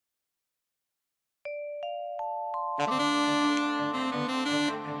Hi,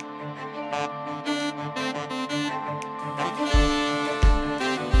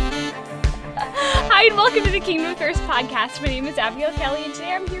 and welcome to the Kingdom Affairs podcast. My name is Abigail Kelly, and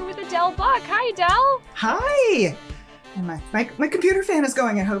today I'm here with Adele Buck. Hi, Adele. Hi. And my computer fan is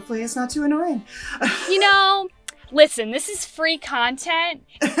going, and hopefully it's not too annoying. Listen, this is free content.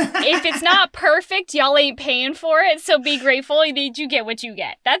 If it's not perfect, y'all ain't paying for it, so be grateful that you get what you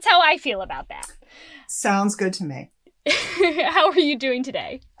get. That's how I feel about that. Sounds good to me. How are you doing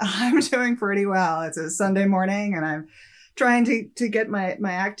today? I'm doing pretty well. It's a Sunday morning, and I'm trying to get my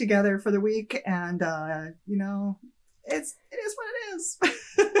act together for the week, and it is what it is.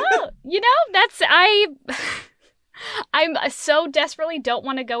 Well, I'm so desperately don't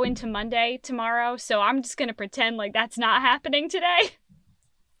want to go into Monday tomorrow, so I'm just going to pretend like that's not happening today.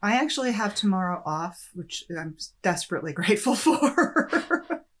 I actually have tomorrow off, which I'm desperately grateful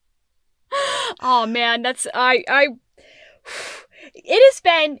for. Oh man, it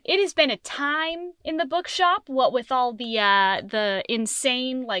has been a time in the bookshop, what with all the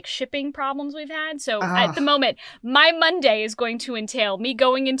insane shipping problems we've had. So at the moment, my Monday is going to entail me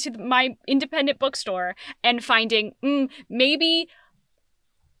going into my independent bookstore and finding maybe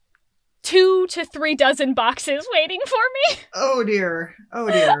 2 to 3 dozen boxes waiting for me. Oh dear.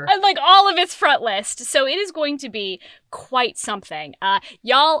 And all of its front list. So it is going to be quite something.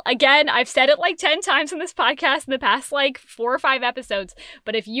 Y'all, again, I've said it 10 times in this podcast in the past 4 or 5 episodes.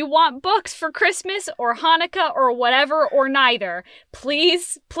 But if you want books for Christmas or Hanukkah or whatever or neither,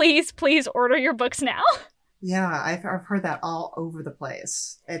 please, please, please order your books now. Yeah, I've heard that all over the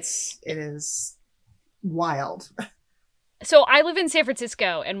place. It is wild. So I live in San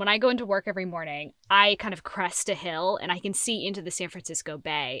Francisco, and when I go into work every morning, I kind of crest a hill, and I can see into the San Francisco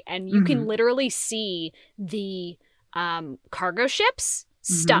Bay, and you can literally see the cargo ships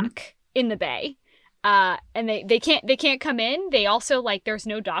stuck in the bay, and they can't come in. They also there's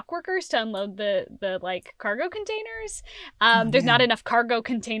no dock workers to unload the cargo containers. There's not enough cargo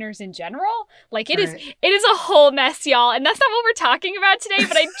containers in general. It is a whole mess, y'all, and that's not what we're talking about today.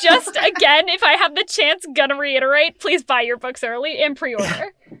 But I just again, if I have the chance, gonna reiterate: please buy your books early and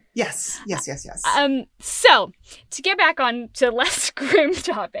pre-order. Yes. So to get back on to less grim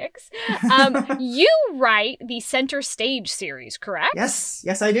topics, you write the Center Stage series, correct? Yes,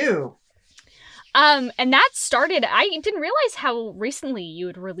 I do. And that started, I didn't realize how recently you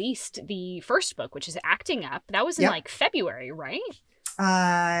had released the first book, which is Acting Up. That was in February, right?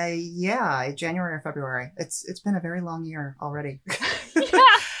 Yeah, January or February. It's been a very long year already.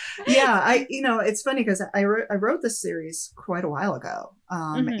 Yeah. It's funny because I wrote this series quite a while ago.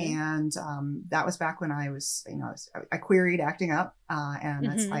 And that was back when I was, I queried Acting Up,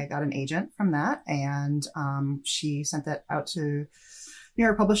 and I got an agent from that, and she sent that out to New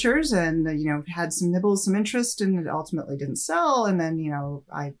York publishers, and had some nibbles, some interest, and it ultimately didn't sell. And then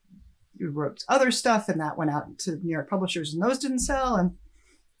I wrote other stuff, and that went out to New York publishers, and those didn't sell. And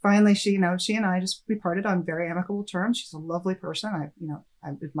finally, she and I we parted on very amicable terms. She's a lovely person. I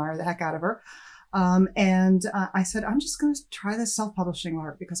admire the heck out of her. And I said, I'm just going to try this self-publishing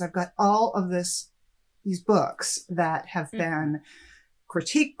work because I've got all of these books that have been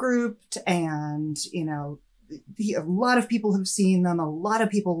critique grouped, and a lot of people have seen them. A lot of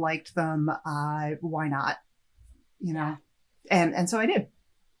people liked them. Why not? And so I did,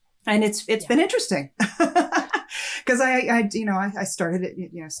 and it's been interesting because I started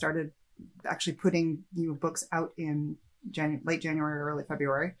it. Started actually putting books out in late January, early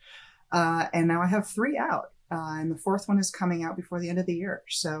February, and now I have 3 out, and the 4th one is coming out before the end of the year.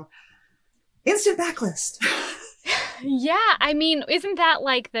 So instant backlist. Yeah, I mean, isn't that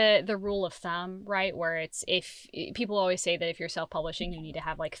the rule of thumb, right? Where it's if people always say that if you're self-publishing, you need to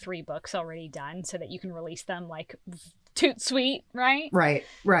have 3 books already done so that you can release them toot sweet, right? Right.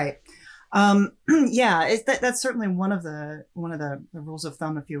 Yeah, that's certainly one of the rules of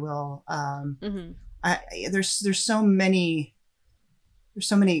thumb, if you will. There's so many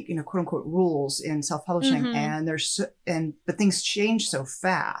quote unquote rules in self-publishing, and but things change so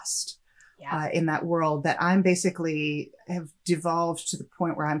fast. Yeah. In that world, that I'm basically have devolved to the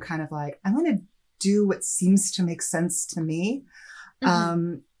point where I'm kind of I'm going to do what seems to make sense to me,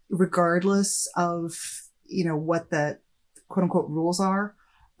 regardless of, what the quote unquote rules are,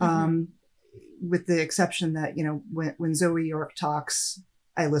 with the exception that, when Zoe York talks,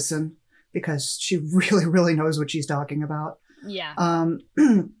 I listen because she really, really knows what she's talking about. Yeah.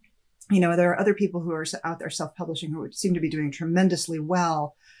 There are other people who are out there self-publishing who seem to be doing tremendously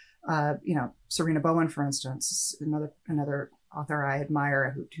well. Serena Bowen, for instance, another author I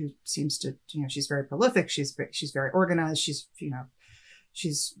admire who seems to, she's very prolific. She's very organized. She's,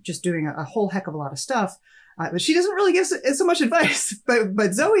 she's just doing a whole heck of a lot of stuff. But she doesn't really give so much advice.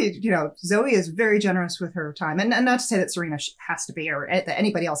 But Zoe, Zoe is very generous with her time. And not to say that Serena has to be, or that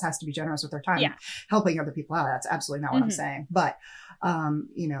anybody else has to be generous with their time, helping other people out. That's absolutely not what I'm saying. But,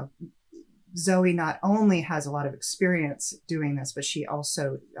 Zoe not only has a lot of experience doing this, but she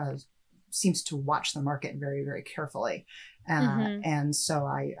also seems to watch the market very, very carefully. And so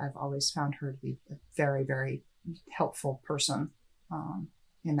I've always found her to be a very, very helpful person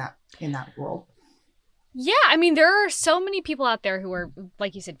in that world. Yeah, I mean, there are so many people out there who are,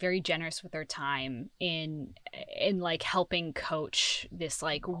 like you said, very generous with their time in like helping coach this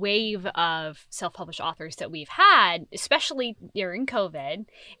like wave of self-published authors that we've had, especially during COVID.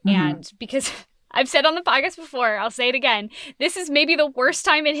 And because I've said on the podcast before, I'll say it again, this is maybe the worst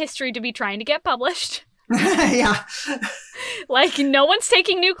time in history to be trying to get published. Yeah. Like, no one's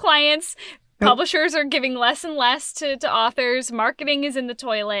taking new clients. Publishers are giving less and less to authors. Marketing is in the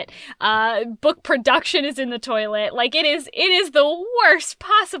toilet. Book production is in the toilet. Like, it is the worst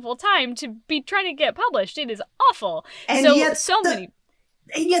possible time to be trying to get published. It is awful. And so yet many.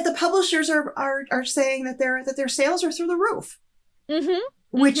 And yet the publishers are saying that their sales are through the roof.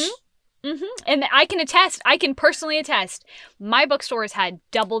 Which. And I can personally attest, my bookstore has had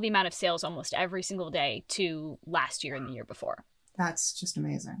double the amount of sales almost every single day to last year and the year before. That's just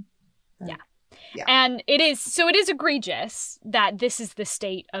amazing. Yeah. And it is egregious that this is the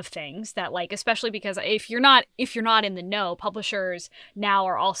state of things, that like, especially because if you're not in the know, publishers now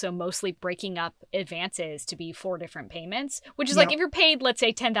are also mostly breaking up advances to be 4 different payments, which is like, if you're paid, let's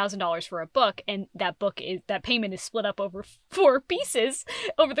say $10,000 for a book, and that payment is split up over 4 pieces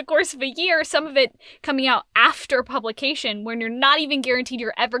over the course of a year, some of it coming out after publication, when you're not even guaranteed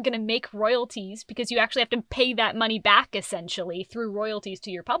you're ever going to make royalties, because you actually have to pay that money back essentially through royalties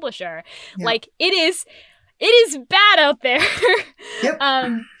to your publisher. Like, it is bad out there.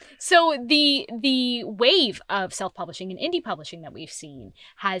 So the wave of self-publishing and indie publishing that we've seen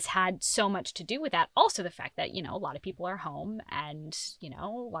has had so much to do with that. Also the fact that, a lot of people are home, and, a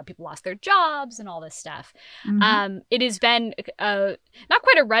lot of people lost their jobs and all this stuff. It has been not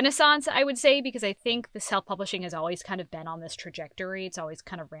quite a renaissance, I would say, because I think the self-publishing has always kind of been on this trajectory. It's always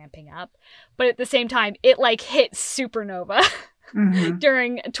kind of ramping up. But at the same time, it like hit supernova.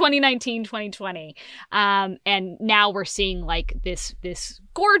 During 2019, 2020. And now we're seeing like this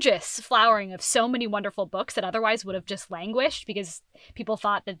gorgeous flowering of so many wonderful books that otherwise would have just languished because people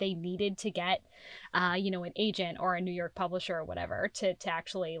thought that they needed to get, an agent or a New York publisher or whatever to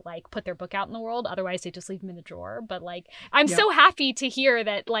actually like put their book out in the world. Otherwise they just leave them in the drawer. But like, I'm so happy to hear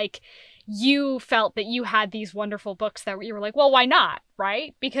that like you felt that you had these wonderful books that you were like, well, why not?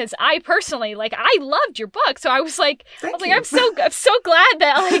 Right? Because I personally, like, I loved your book. So I was like, I'm so glad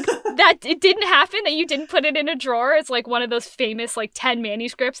that like that it didn't happen, that you didn't put it in a drawer. It's like one of those famous like 10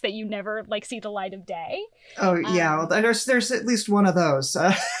 manuscripts that you never like see the light of day. Oh yeah. Well, there's at least one of those.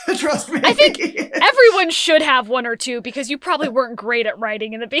 Trust me. I think everyone should have one or two, because you probably weren't great at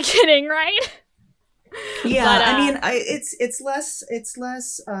writing in the beginning, right? Yeah. But, I mean, it's less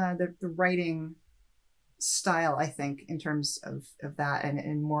the writing style, I think, in terms of that,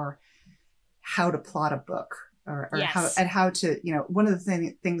 and more how to plot a book, or how to, one of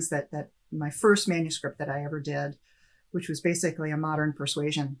the things that my first manuscript that I ever did, which was basically a modern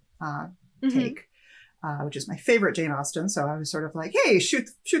persuasion take, which is my favorite Jane Austen. So I was sort of like, hey, shoot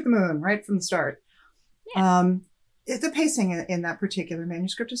the moon right from the start. Yeah. The pacing in that particular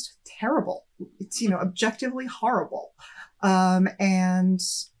manuscript is terrible. It's, objectively horrible. But I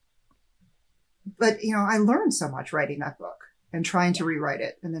learned so much writing that book and trying to rewrite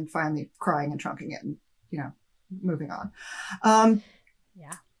it, and then finally crying and trunking it and, moving on.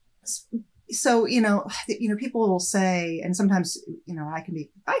 So, people will say, and sometimes, I can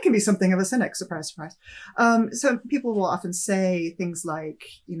be something of a cynic, surprise, surprise. So people will often say things like,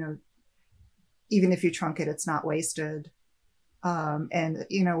 even if you trunk it, it's not wasted. And,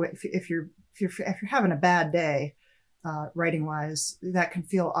 if you're having a bad day, writing wise, that can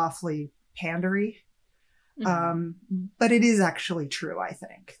feel awfully pandery. But it is actually true, I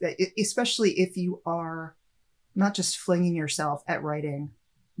think, that especially if you are not just flinging yourself at writing,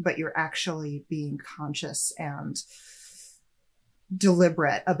 but you're actually being conscious and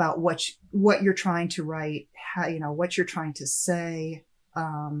deliberate about what you're trying to write, how, what you're trying to say,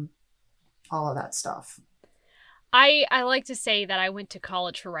 all of that stuff. I like to say that I went to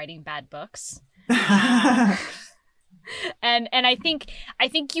college for writing bad books. And I think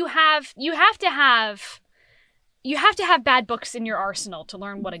you have to have bad books in your arsenal to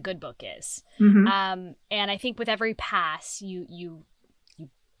learn what a good book is. And I think with every pass you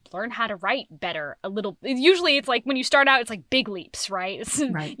learn how to write better a little. Usually it's like when you start out, it's like big leaps, right?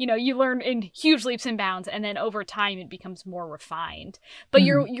 Right. You know, you learn in huge leaps and bounds, and then over time it becomes more refined. But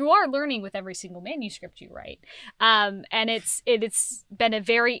you are learning with every single manuscript you write. And it's been a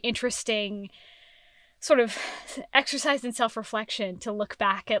very interesting sort of exercise in self-reflection to look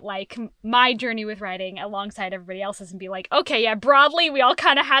back at like my journey with writing alongside everybody else's and be like, okay, yeah, broadly we all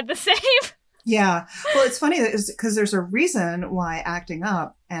kind of had the same. Yeah. Well, it's funny because there's a reason why Acting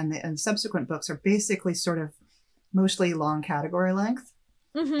Up and subsequent books are basically sort of mostly long category length.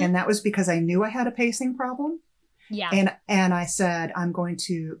 Mm-hmm. And that was because I knew I had a pacing problem. Yeah. And I said, I'm going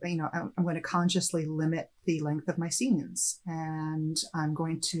to consciously limit the length of my scenes, and I'm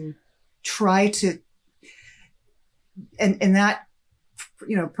going to try to, and that,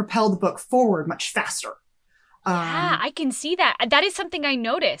 propel the book forward much faster. Yeah, I can see that. That is something I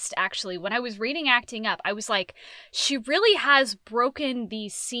noticed, actually. When I was reading Acting Up, I was like, she really has broken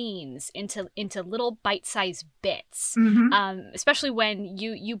these scenes into little bite-sized bits. Mm-hmm. Especially when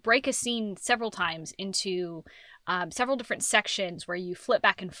you break a scene several times into several different sections where you flip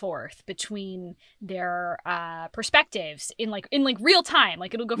back and forth between their perspectives in real time.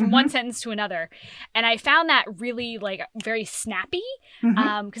 Like it'll go from one sentence to another. And I found that really like very snappy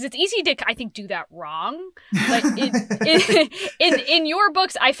because it's easy to, I think, do that wrong. But in your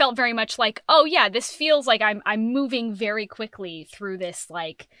books, I felt very much like, oh yeah, this feels like I'm moving very quickly through this,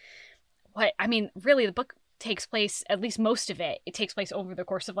 like, really the book takes place, at least most of it takes place over the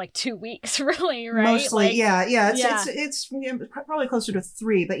course of like 2 weeks, really, right? Mostly, like, yeah. It's probably closer to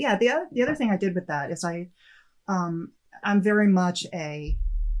 3, but yeah. The other thing I did with that is I'm very much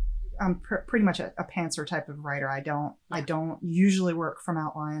pretty much a pantser type of writer. I don't usually work from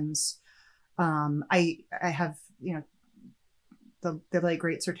outlines. I have the late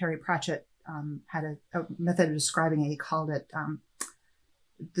great Sir Terry Pratchett had a method of describing it. He called it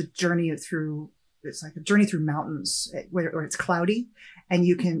the journey through. It's like a journey through mountains where it's cloudy, and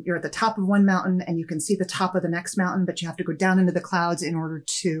you're at the top of one mountain and you can see the top of the next mountain, but you have to go down into the clouds in order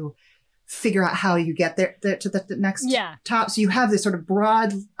to figure out how you get there to the next top. So you have this sort of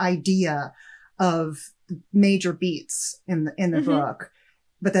broad idea of major beats in the book,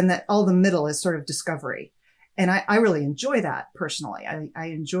 but then that all the middle is sort of discovery. And I really enjoy that personally. I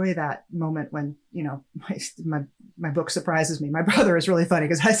enjoy that moment when, my book surprises me. My brother is really funny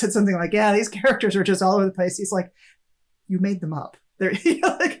because I said something like, yeah, these characters are just all over the place. He's like, you made them up. They're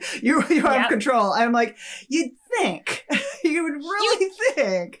like, you have control. I'm like, you'd think, you would really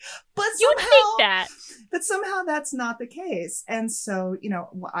think, but somehow that's not the case. And so,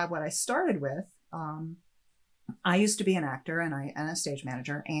 what I started with, I used to be an actor and a stage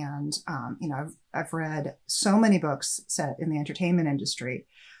manager, and I've read so many books set in the entertainment industry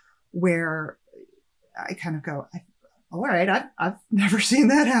where I kind of go, all right, I've never seen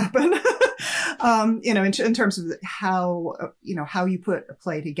that happen. In terms of how you put a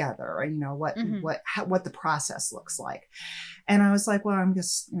play together, and what the process looks like. And I was like, well, I'm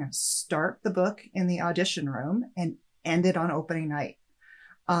just start the book in the audition room and end it on opening night,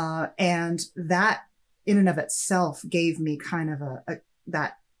 and that in and of itself gave me kind of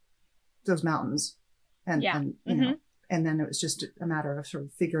those mountains, and and then it was just a matter of sort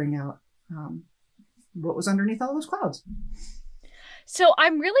of figuring out what was underneath all those clouds. So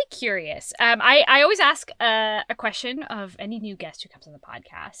I'm really curious. I always ask a question of any new guest who comes on the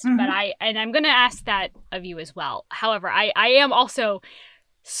podcast, but I'm going to ask that of you as well. However, I am also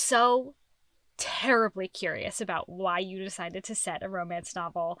so terribly curious about why you decided to set a romance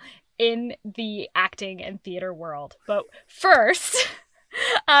novel in the acting and theater world. But first,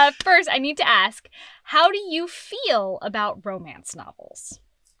 I need to ask, how do you feel about romance novels?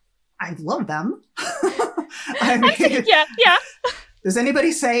 I love them. I mean, yeah. Does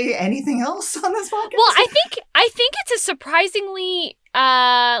anybody say anything else on this podcast? Well, I think it's a surprisingly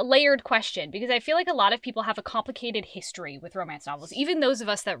layered question, because I feel like a lot of people have a complicated history with romance novels, even those of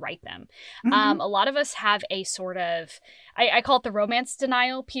us that write them. A lot of us have a sort of, I call it the romance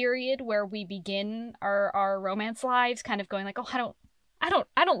denial period, where we begin our romance lives kind of going like, oh, I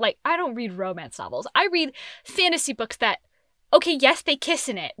don't read romance novels. I read fantasy books that, okay, yes, they kiss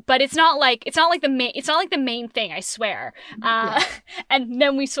in it, but it's not like the main thing, I swear. And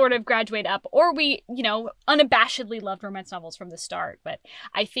then we sort of graduate up, or we, unabashedly loved romance novels from the start. But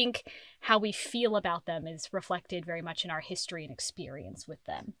I think how we feel about them is reflected very much in our history and experience with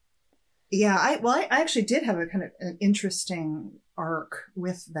them. Yeah, I actually did have a kind of an interesting arc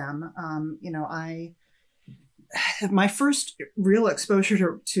with them. My first real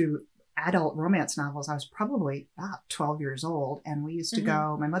exposure to adult romance novels, I was probably about 12 years old, and we used to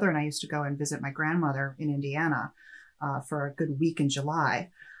go, my mother and I used to go and visit my grandmother in Indiana for a good week in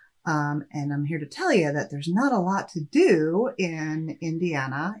July. And I'm here to tell you that there's not a lot to do in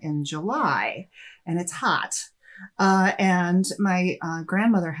Indiana in July, and it's hot. And my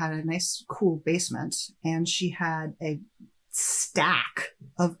grandmother had a nice, cool basement, and she had a stack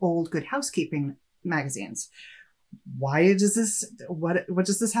of old Good Housekeeping magazines. Why does this, what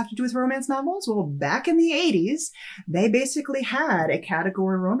does this have to do with romance novels? Well, back in the 80s, they basically had a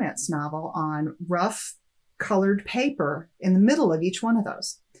category romance novel on rough colored paper in the middle of each one of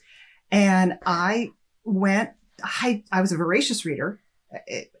those. And I was a voracious reader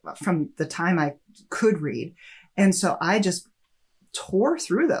from the time I could read. And so I just tore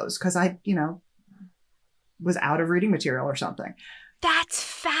through those because I, was out of reading material or something. That's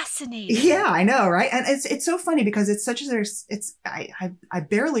fascinating. Yeah, I know, right? And it's so funny because I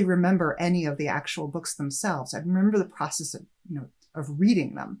barely remember any of the actual books themselves. I remember the process of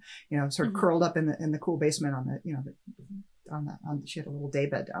reading them, sort of curled up in the cool basement on the, she had a little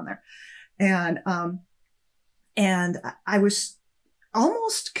daybed down there. And I was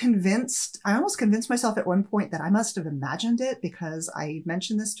almost convinced myself at one point that I must have imagined it, because I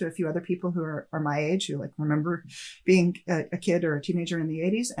mentioned this to a few other people who are my age, who remember being a kid or a teenager in the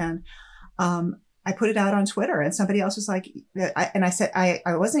 80s. And I put it out on Twitter, and somebody else was like, I said,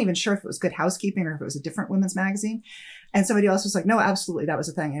 I wasn't even sure if it was Good Housekeeping or if it was a different women's magazine. And somebody else was like, no, absolutely, that was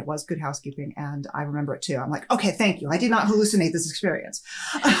a thing. It was Good Housekeeping. And I remember it too. I'm like, okay, thank you. I did not hallucinate this experience.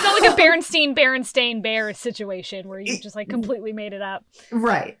 It's not like a Berenstain Bears situation where you just completely made it up.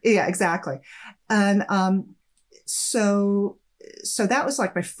 Right. Yeah, exactly. And so that was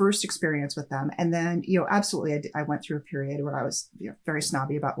my first experience with them. And then, absolutely, I went through a period where I was very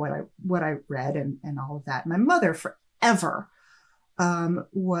snobby about what I read and all of that. My mother forever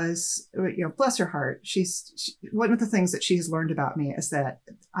was, bless her heart. One of the things that she's learned about me is that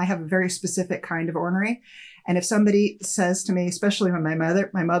I have a very specific kind of ornery. And if somebody says to me, especially when my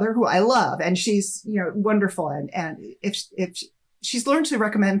mother, who I love, and she's, wonderful. And if she's learned to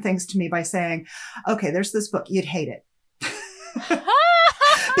recommend things to me by saying, okay, there's this book, you'd hate it.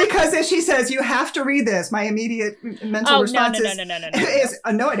 Because if she says, you have to read this, my immediate mental response is,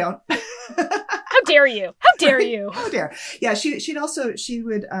 no, I don't. How dare you? How dare you? How dare. Yeah, she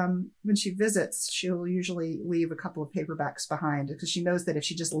would, when she visits, she'll usually leave a couple of paperbacks behind, because she knows that if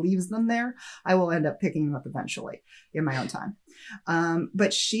she just leaves them there, I will end up picking them up eventually in my own time.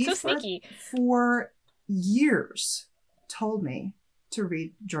 But she, so sneaky, for years, told me to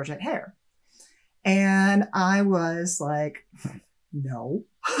read Georgette Heyer. And I was like, no.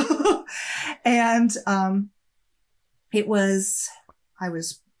 And I was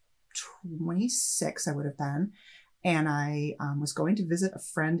 26, I would have been. And I was going to visit a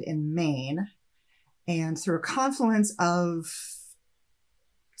friend in Maine. And through a confluence of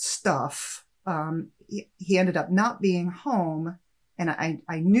stuff, he ended up not being home. And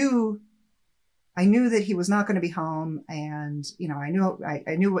I knew that he was not going to be home. And, I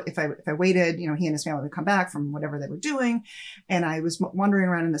knew if I waited, he and his family would come back from whatever they were doing. And I was wandering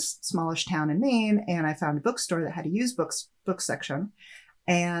around in this smallish town in Maine, and I found a bookstore that had a used book section.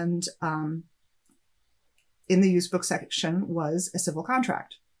 And in the used book section was A Civil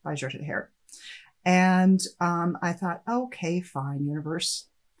Contract by Georgette Heyer. And I thought, okay, fine, universe,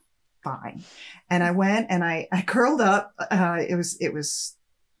 fine. And I went and I curled up. It was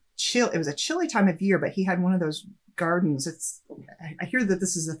chill. It was a chilly time of year, but he had one of those gardens. I hear that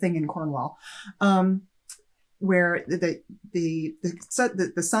this is a thing in Cornwall, where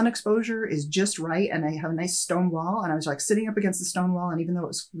the sun exposure is just right, and they have a nice stone wall. And I was sitting up against the stone wall, and even though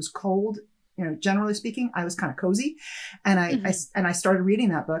it was cold, generally speaking, I was kind of cozy. And I started reading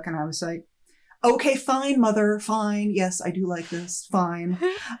that book, and I was like, okay, fine, mother, fine. Yes, I do like this. Fine.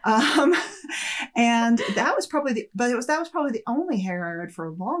 And that was probably the only Heyer I read for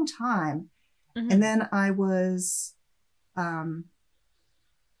a long time. Mm-hmm. And then I was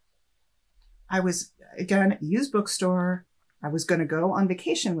again at a used bookstore. I was going to go on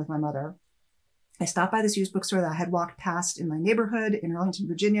vacation with my mother. I stopped by this used bookstore that I had walked past in my neighborhood in Arlington,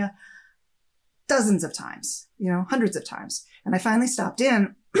 Virginia, dozens of times, hundreds of times. And I finally stopped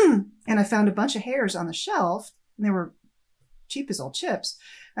in and I found a bunch of Heyers on the shelf, and they were cheap as all chips.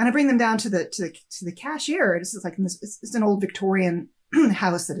 And I bring them down to the cashier. It's it's an old Victorian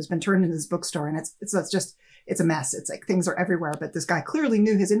house that has been turned into this bookstore, and it's a mess. It's things are everywhere. But this guy clearly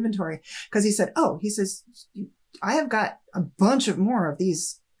knew his inventory, because he says, I have got a bunch of more of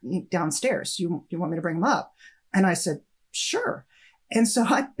these downstairs. You want me to bring them up? And I said, sure. And so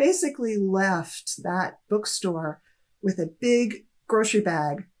I basically left that bookstore with a big grocery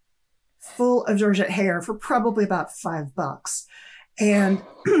bag full of Georgette Heyer for probably about $5. And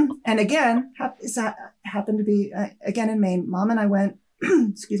again, that happened to be again in Maine. Mom and I went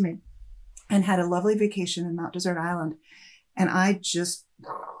excuse me, and had a lovely vacation in Mount Desert Island. And I just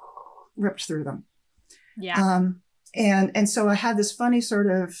ripped through them. Yeah. And so I had this funny sort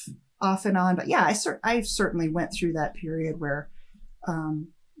of off and on, but yeah, I certainly went through that period where,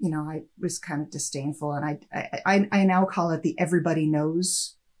 I was kind of disdainful, and I now call it the everybody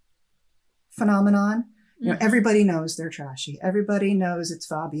knows phenomenon. Everybody knows they're trashy. Everybody knows it's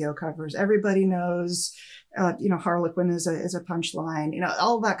Fabio covers. Everybody knows, Harlequin is a punchline,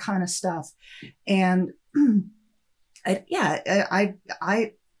 all that kind of stuff. And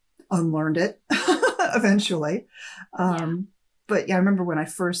I unlearned it eventually. But yeah, I remember when I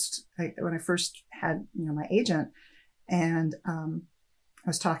first had, my agent, and I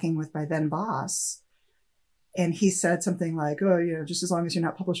was talking with my then boss, and he said something like, "Oh, just as long as you're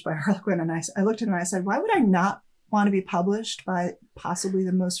not published by Harlequin." And I looked at him and I said, "Why would I not want to be published by possibly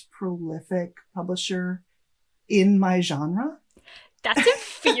the most prolific publisher in my genre?" That's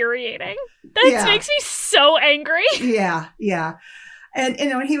infuriating. That makes me so angry. Yeah.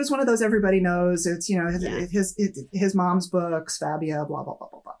 And he was one of those everybody knows. It's his mom's books, Fabio, blah blah blah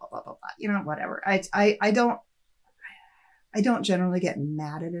blah blah blah blah blah. Whatever. I don't generally get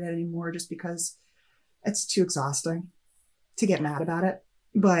mad at it anymore, just because it's too exhausting to get mad about it.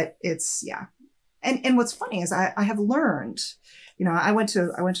 But it's and what's funny is I have learned. I went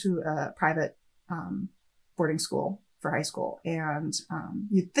to a private boarding school for high school, and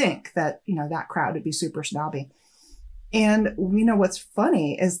you'd think that that crowd would be super snobby. And what's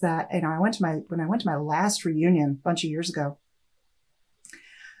funny is that when I went to my last reunion a bunch of years ago,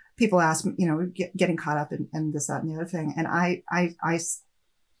 people asked me, getting caught up in this, that, and the other thing, and I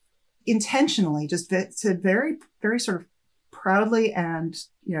intentionally just said very, very sort of proudly, and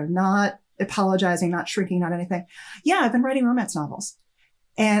not apologizing, not shrinking, not anything. Yeah, I've been writing romance novels,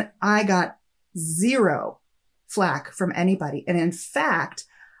 and I got zero flack from anybody. And in fact,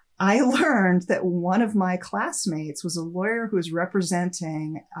 I learned that one of my classmates was a lawyer who was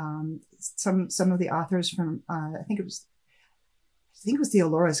representing some of the authors from I think it was the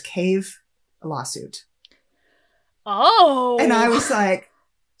Alora's Cave lawsuit. Oh. And I was like,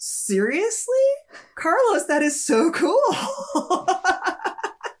 seriously? Carlos, that is so cool.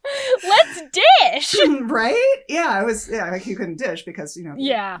 Let's dish. Right? Yeah, you couldn't dish because,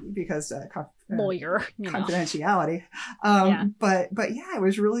 because lawyer, confidentiality. But yeah, it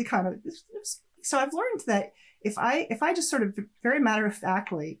was really kind of, so I've learned that if I just sort of very matter of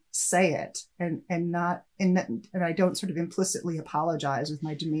factly say it and I don't sort of implicitly apologize with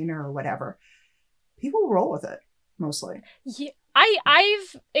my demeanor or whatever, people roll with it mostly. Yeah,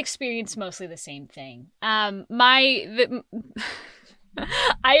 I've experienced mostly the same thing. I've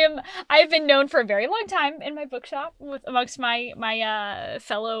been known for a very long time in my bookshop amongst my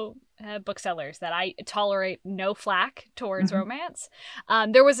fellow booksellers that I tolerate no flack towards romance.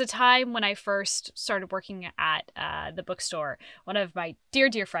 There was a time when I first started working at the bookstore. One of my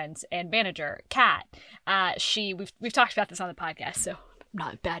dear friends and manager, Kat, we've talked about this on the podcast, so I'm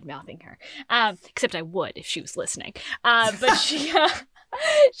not bad mouthing her, except I would if she was listening. But she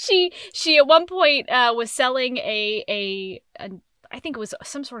at one point was selling a I think it was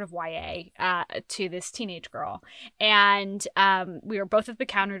some sort of YA to this teenage girl. And we were both at the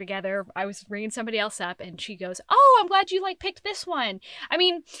counter together. I was ringing somebody else up, and she goes, "Oh, I'm glad you picked this one. I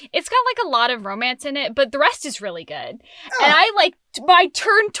mean, it's got a lot of romance in it, but the rest is really good." Oh. And I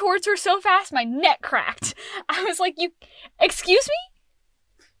turned towards her so fast, my neck cracked. I was like, "Excuse me?"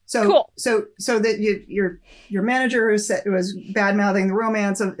 So cool. So that your manager was bad mouthing the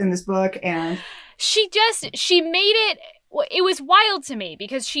romance in this book, and she made it. It was wild to me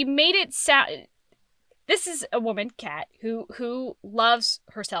because she made it sound. This is a woman, Kat, who loves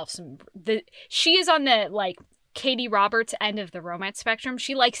herself she is on the Katie Roberts end of the romance spectrum.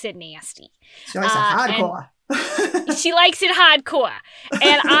 She likes it nasty. She likes it hardcore. She likes it hardcore,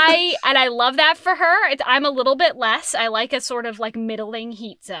 and I love that for her. I'm a little bit less. I like a sort of middling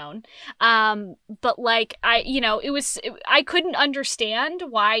heat zone, but I couldn't understand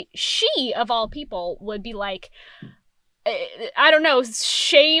why she of all people would be I don't know,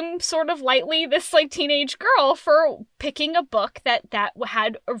 shame sort of lightly this teenage girl for picking a book that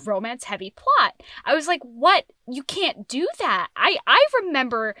had a romance heavy plot. I was like, what? You can't do that. I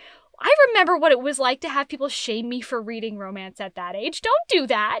remember what it was like to have people shame me for reading romance at that age. Don't do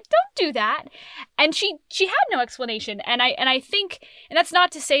that. And she had no explanation. And I think, and that's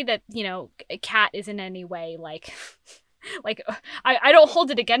not to say that, Kat is in any way I don't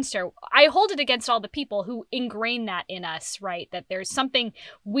hold it against her. I hold it against all the people who ingrain that in us, right? That there's something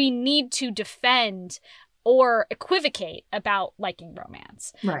we need to defend or equivocate about liking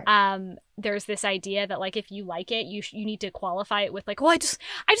romance. Right. There's this idea that like if you like it, you need to qualify it with like, oh, I just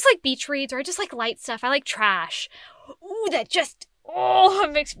like beach reads, or I just like light stuff. I like trash. Ooh, that just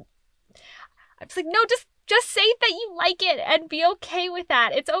it makes. I'm just like, no, just say that you like it and be okay with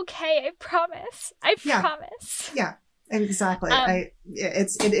that. It's okay. I promise. I promise. Yeah, exactly.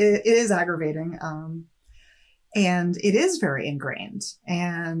 It is aggravating. And it is very ingrained,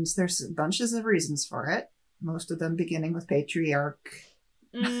 and there's bunches of reasons for it, most of them beginning with patriarch.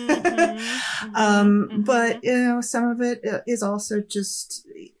 But some of it is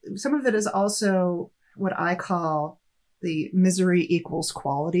also what I call the misery equals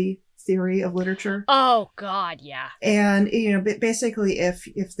quality theory of literature. Oh God, yeah. And basically if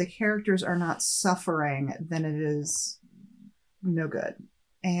the characters are not suffering, then it is no good.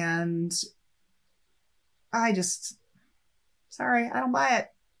 And I don't buy it.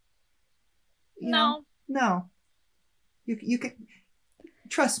 No. You can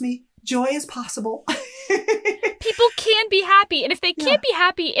trust me. Joy is possible. People can be happy, and if they can't be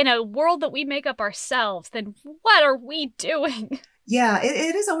happy in a world that we make up ourselves, then what are we doing? Yeah,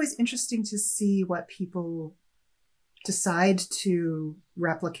 it is always interesting to see what people decide to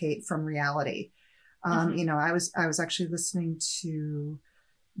replicate from reality. I was actually listening to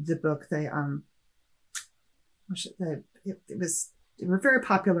the book they were very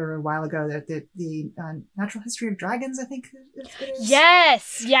popular a while ago. The Natural History of Dragons, I think it is.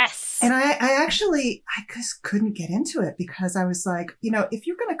 Yes. And I just couldn't get into it because I was like, if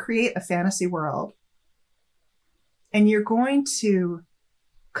you're going to create a fantasy world and you're going to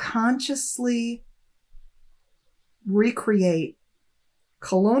consciously recreate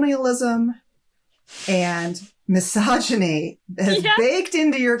colonialism and misogyny that's baked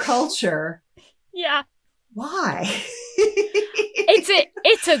into your culture. Yeah. Why?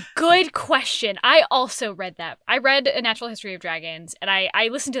 It's a good question. I also read that. I read A Natural History of Dragons, and I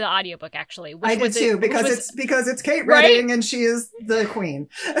listened to the audiobook actually. I did too, because it's Kate Reading and she is the queen.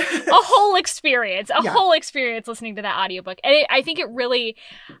 A whole experience listening to that audiobook. And I think it really,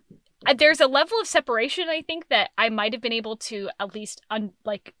 there's a level of separation, I think, that I might have been able to at least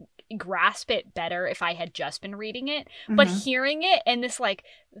grasp it better if I had just been reading it. But hearing it in this like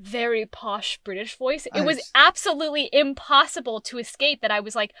very posh British voice, it was absolutely impossible to escape that I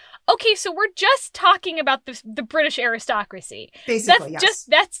was like, okay, so we're just talking about the British aristocracy. Basically,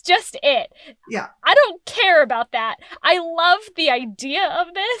 that's just it. Yeah. I don't care about that. I love the idea of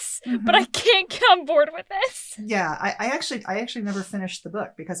this, but I can't get on board with this. Yeah, I actually never finished the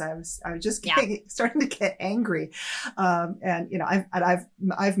book because I was just starting to get angry. And I've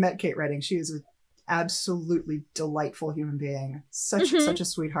met Kate Reading. She is an absolutely delightful human being. Such a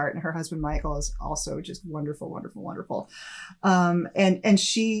sweetheart. And her husband, Michael, is also just wonderful, wonderful, wonderful. And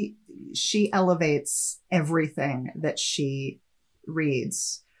she elevates everything that she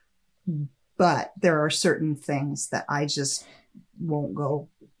reads. But there are certain things that I just won't go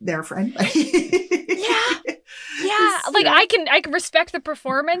there for anybody. Yeah. Like I can respect the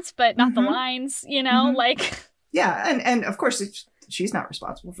performance, but not the lines, like. Yeah. And of course, she's not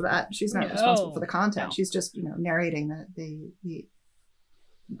responsible for that. She's not responsible for the content. No. She's just, narrating the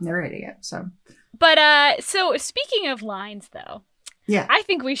narrating it. So, but so speaking of lines, though, I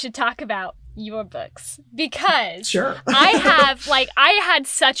think we should talk about your books because sure. I had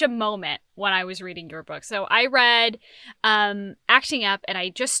such a moment when I was reading your book. So I read Acting Up, and I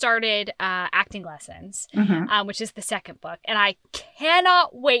just started Acting Lessons, which is the second book, and I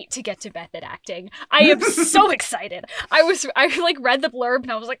cannot wait to get to Method Acting. I am so excited. I read the blurb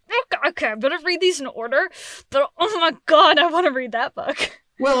and I was like, okay, I'm gonna read these in order, but oh my god, I want to read that book.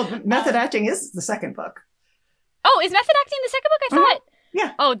 Well, Method Acting is the second book. Oh, is Method Acting the second book? I thought.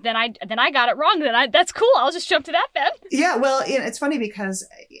 Yeah. Oh, then I got it wrong. That's cool. I'll just jump to that then. Yeah. Well, it's funny because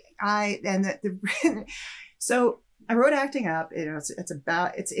so I wrote Acting Up.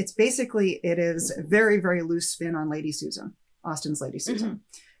 It's basically it is a very, very loose spin on Lady Susan, Austen's Lady Susan,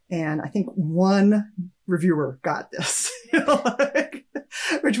 and I think one reviewer got this,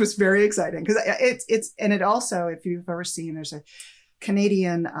 which was very exciting because it also, if you've ever seen, there's a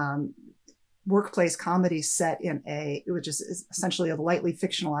Canadian workplace comedy set in which is essentially a lightly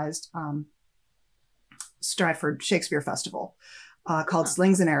fictionalized Stratford Shakespeare Festival called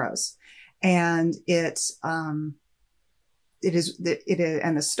Slings and Arrows, and it is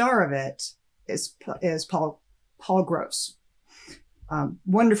and the star of it is Paul Gross,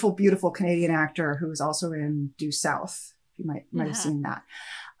 wonderful, beautiful Canadian actor who is also in Due South. You might have seen that,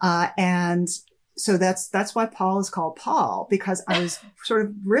 and. So that's why Paul is called Paul, because I was sort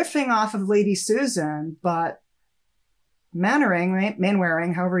of riffing off of Lady Susan, but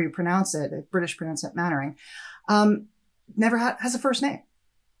Mainwaring, however you pronounce it, the British pronounce it Mannering, never has a first name.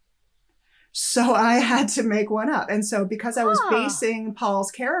 So I had to make one up. And so because I was basing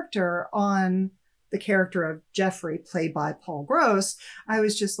Paul's character on the character of Jeffrey, played by Paul Gross, I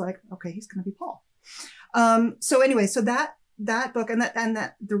was just like, okay, he's going to be Paul. So anyway, so that book and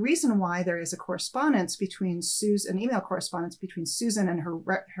that the reason why there is a correspondence between an email correspondence between Susan and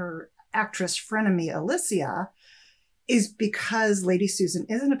her actress frenemy Alicia is because Lady Susan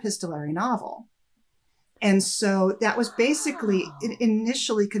is an epistolary novel. And so that was basically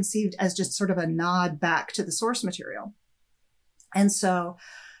initially conceived as just sort of a nod back to the source material. And so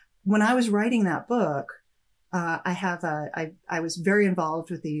when I was writing that book, I was very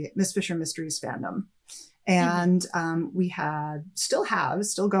involved with the Miss Fisher Mysteries fandom. And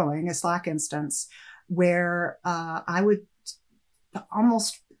still going, a Slack instance where I would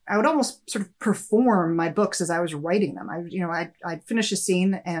almost sort of perform my books as I was writing them. I'd finish a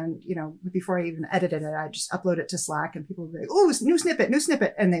scene and, before I even edited it, I'd just upload it to Slack and people would be like, oh, new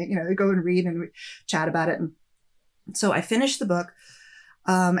snippet. And they go and read and we chat about it. And so I finished the book.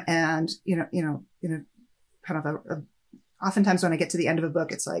 And, kind of oftentimes when I get to the end of a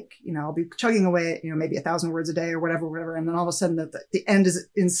book, it's like, I'll be chugging away, maybe 1,000 words a day or whatever. And then all of a sudden the end is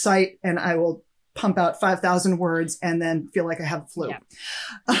in sight and I will pump out 5,000 words and then feel like I have flu.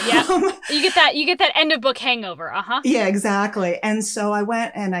 Yeah. You get that end of book hangover. Uh-huh. Yeah, exactly. And so I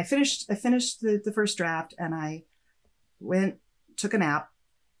went and I finished the first draft and I took a nap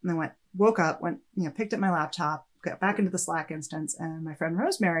and then woke up, picked up my laptop, got back into the Slack instance. And my friend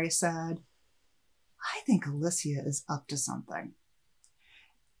Rosemary said, I think Alicia is up to something.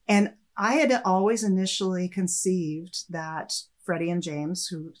 And I had always initially conceived that Freddie and James,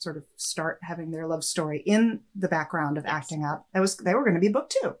 who sort of start having their love story in the background of acting up, they were going to be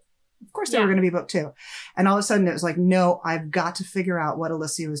book 2. Of course they were going to be book 2. And all of a sudden it was like, no, I've got to figure out what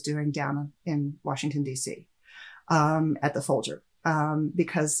Alicia was doing down in Washington, D.C. At the Folger.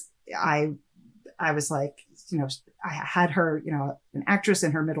 Because I was like, I had her, an actress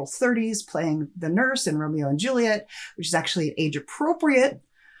in her middle 30s playing the nurse in Romeo and Juliet, which is actually an age appropriate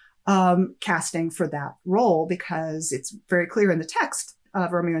casting for that role because it's very clear in the text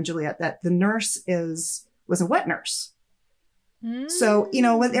of Romeo and Juliet that the nurse was a wet nurse. Mm. So,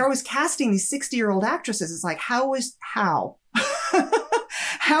 when they're always casting these 60-year-old actresses, it's like, how was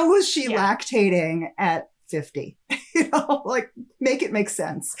she lactating at 50? Make it make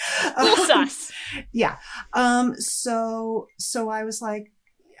sense. Sus. Yeah. So I was like,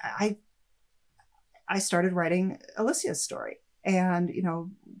 I started writing Alicia's story and,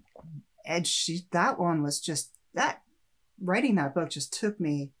 that one was just writing that book just took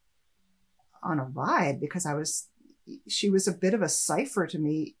me on a ride because she was a bit of a cipher to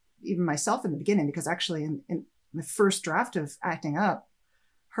me, even myself in the beginning, because actually in the first draft of Acting Up,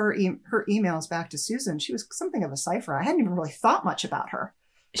 her emails back to Susan, she was something of a cipher. I hadn't even really thought much about her.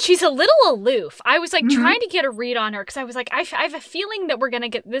 She's a little aloof. I was like trying to get a read on her because I was like, I have a feeling that we're going to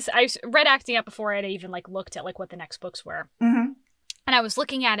get this. I read Acting Up before I had even looked at what the next books were. Mm-hmm. And I was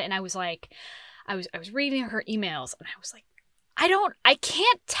looking at it and I was like, I was reading her emails and I was like, I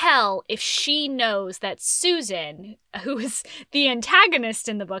can't tell if she knows that Susan, who is the antagonist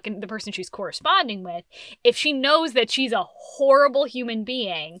in the book and the person she's corresponding with, if she knows that she's a horrible human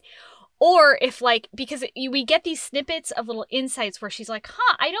being, or if because we get these snippets of little insights where she's like,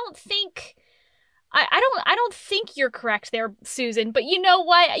 I don't think you're correct there, Susan, but you know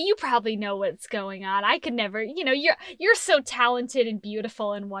what? You probably know what's going on. I could never, you're so talented and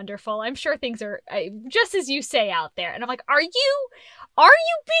beautiful and wonderful. I'm sure things are just as you say out there. And I'm like, are you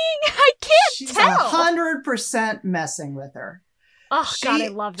being, I can't tell. She's 100% messing with her. Oh, God, I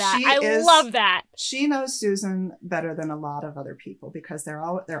love that. Love that. She knows Susan better than a lot of other people because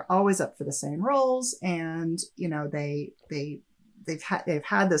they're always up for the same roles. And, they've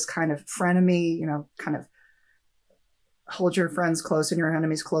had this kind of frenemy, kind of hold your friends close and your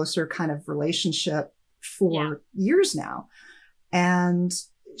enemies closer kind of relationship for years now. And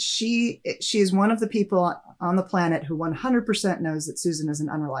she is one of the people on the planet who 100% knows that Susan is an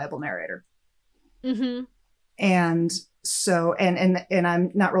unreliable narrator. Mm-hmm. And so, and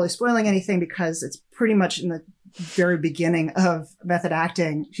I'm not really spoiling anything because it's pretty much in the very beginning of method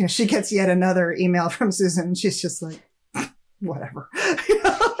acting. She gets yet another email from Susan and she's just like, whatever.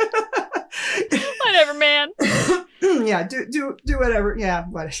 Whatever, man. Yeah, do whatever. Yeah,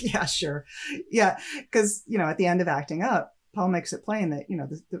 yeah, sure. Yeah, because at the end of Acting Up, Paul makes it plain that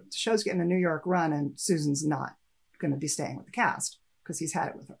the show's getting a New York run, and Susan's not going to be staying with the cast because he's had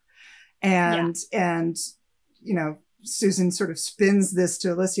it with her, and Susan sort of spins this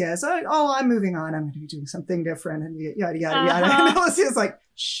to Alicia as, oh, I'm moving on. I'm going to be doing something different and yada, yada, yada. And Alicia's like,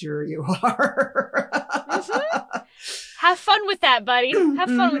 sure you are. Mm-hmm. Have fun with that, buddy. Have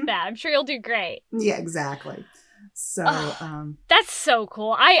fun with that. I'm sure you'll do great. Yeah, exactly. So that's so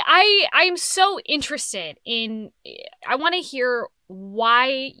cool. I'm so interested in, I want to hear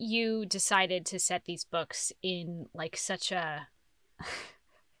why you decided to set these books in like such a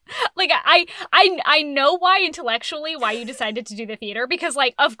like I know why intellectually why you decided to do the theater, because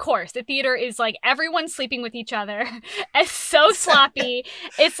like of course the theater is like everyone sleeping with each other. It's so sloppy.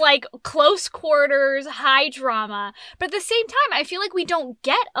 It's like close quarters, high drama. But at the same time, I feel like we don't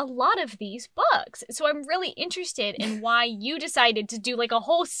get a lot of these books. So I'm really interested in why you decided to do like a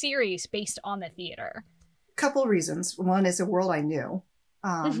whole series based on the theater. Couple reasons. One is a world I knew,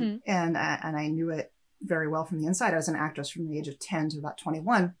 and I knew it very well from the inside. I was an actress from the age of 10 to about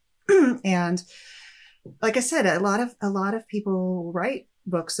 21. And like I said, a lot of people write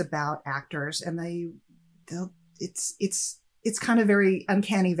books about actors, and it's kind of very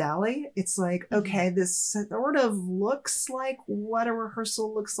uncanny valley. It's like, okay, this sort of looks like what a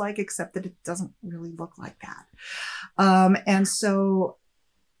rehearsal looks like, except that it doesn't really look like that. And so,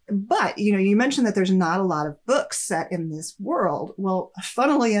 but, you know, you mentioned that there's not a lot of books set in this world. Well,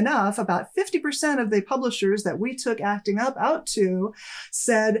 funnily enough, about 50% of the publishers that we took Acting Up out to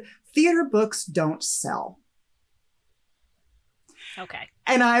said theater books don't sell. Okay.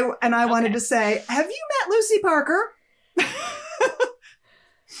 And I wanted to say, have you met Lucy Parker?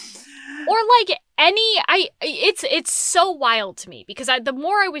 Or like it's so wild to me, because the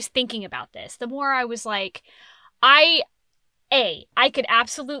more I was thinking about this, the more I was like, I could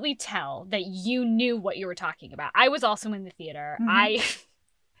absolutely tell that you knew what you were talking about. I was also in the theater.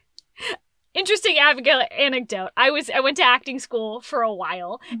 Interesting anecdote. I went to acting school for a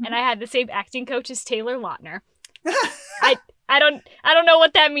while, and I had the same acting coach as Taylor Lautner. I don't know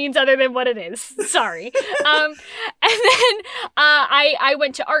what that means other than what it is. Sorry. And then I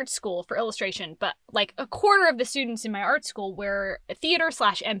went to art school for illustration, but like a quarter of the students in my art school were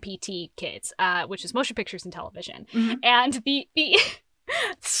theater/MPT kids, which is motion pictures and television. And the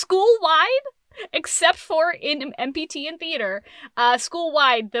school-wide, except for in MPT and theater,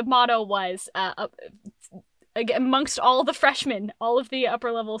 school-wide, the motto was, amongst all the freshmen, all of the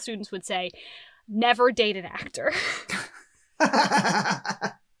upper level students would say, never date an actor.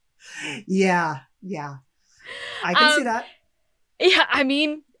 Yeah. I can see that. Yeah, I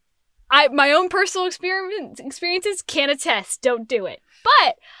mean, my own personal experiences can attest, don't do it.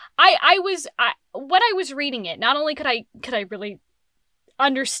 But when I was reading it, not only could I really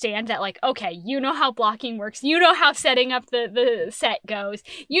understand that, like, okay, you know how blocking works, you know how setting up the set goes,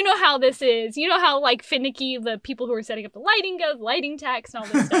 you know how this is, you know how like finicky the people who are setting up the lighting goes, lighting techs and all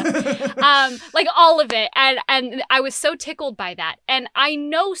this stuff, like all of it, and I was so tickled by that. And I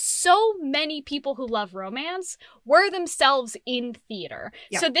know so many people who love romance were themselves in theater.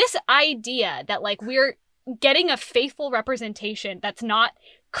 So this idea that like we're getting a faithful representation that's not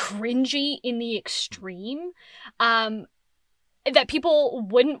cringy in the extreme, that people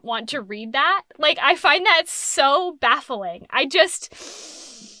wouldn't want to read that. Like, I find that so baffling. I just...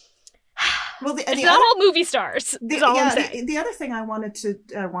 it's not all movie stars. The other thing I wanted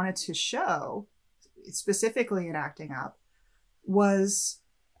to show, specifically in Acting Up, was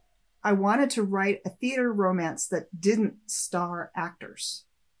I wanted to write a theater romance that didn't star actors,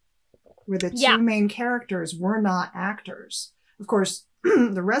 where the two main characters were not actors. Of course,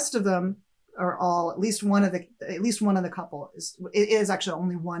 the rest of them are all, at least one of the couple is actually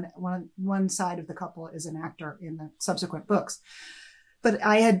only one side of the couple is an actor in the subsequent books. But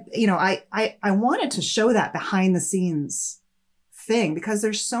I had, I wanted to show that behind the scenes thing, because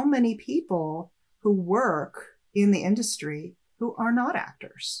there's so many people who work in the industry who are not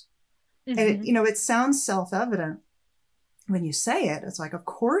actors. And it sounds self-evident when you say it. It's like, of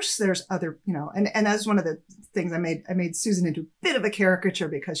course there's other, and that's one of the things I made Susan into a bit of a caricature,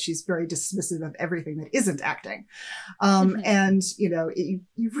 because she's very dismissive of everything that isn't acting. And, you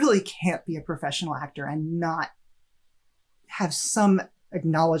really can't be a professional actor and not have some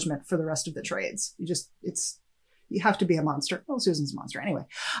acknowledgement for the rest of the trades. You have to be a monster. Well, Susan's a monster anyway.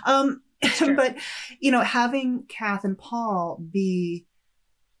 But, having Kath and Paul be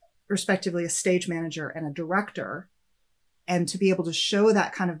respectively a stage manager and a director, and to be able to show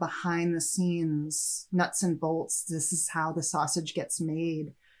that kind of behind the scenes nuts and bolts, this is how the sausage gets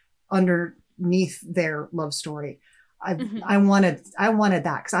made underneath their love story. I wanted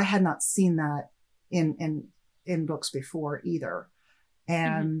that, because I had not seen that in books before either.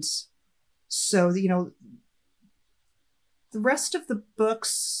 And so, the rest of the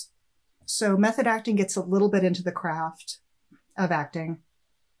books So method acting gets a little bit into the craft of acting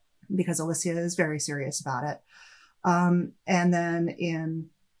because Alicia is very serious about it. And then in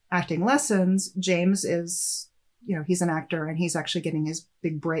acting lessons, James is, he's an actor and he's actually getting his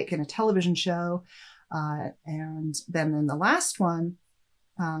big break in a television show. And then in the last one,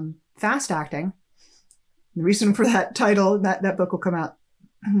 fast acting, the reason for that title, that book will come out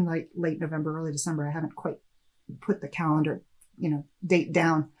like late November, early December. I haven't quite put the calendar, date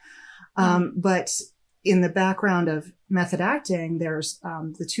down. But in the background of method acting, there's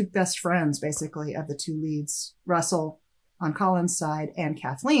the two best friends, basically, of the two leads, Russell on Colin's side and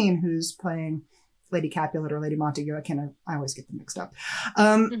Kathleen, who's playing Lady Capulet or Lady Montague. I always get them mixed up.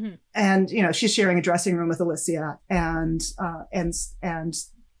 And, she's sharing a dressing room with Alicia, and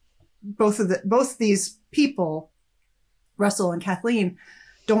both these people, Russell and Kathleen,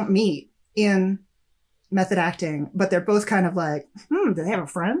 don't meet in method acting, but they're both kind of like, do they have a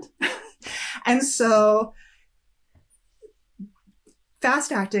friend? And so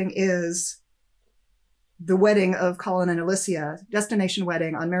fast acting is the wedding of Colin and Alicia, destination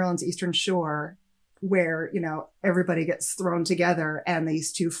wedding on Maryland's Eastern Shore, where, everybody gets thrown together and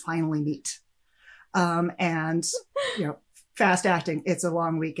these two finally meet. And, fast acting, it's a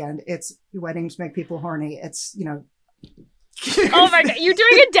long weekend. It's weddings make people horny. It's, Oh my God, you're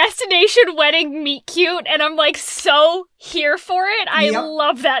doing a destination wedding meet cute, and I'm like so here for it. I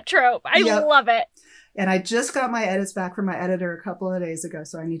love that trope. I love it. And I just got my edits back from my editor a couple of days ago,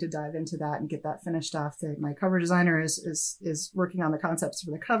 so I need to dive into that and get that finished off. My cover designer is working on the concepts for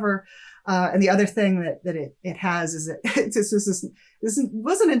the cover. And the other thing that it has is that this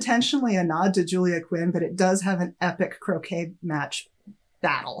wasn't intentionally a nod to Julia Quinn, but it does have an epic croquet match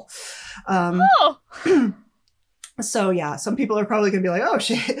battle. So yeah, some people are probably going to be like, oh,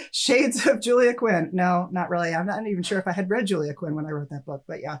 shades of Julia Quinn. No, not really. I'm not even sure if I had read Julia Quinn when I wrote that book,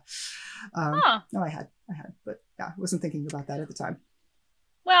 but yeah. No, I had, but yeah, I wasn't thinking about that at the time.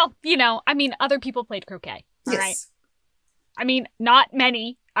 Well, other people played croquet. Yes. Right? I mean, not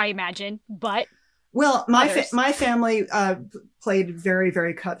many, I imagine, but well, my family played very,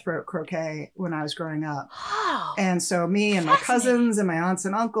 very cutthroat croquet when I was growing up. Oh, and so me and my cousins and my aunts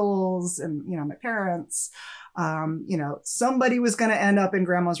and uncles and, my parents, somebody was going to end up in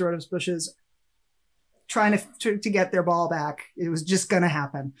grandma's rose bushes trying to get their ball back. It was just going to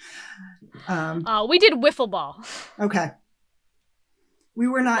happen. We did wiffle ball. Okay.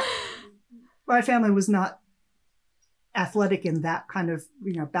 My family was not athletic in that kind of,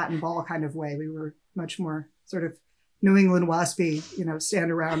 bat and ball kind of way. We were much more sort of New England waspy,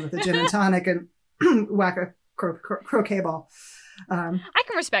 stand around with a gin and tonic and whack a croquet ball. I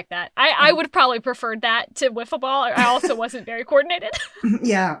can respect that. I would have probably preferred that to wiffle ball. I also wasn't very coordinated.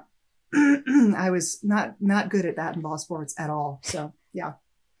 Yeah. I was not good at bat and ball sports at all. So yeah.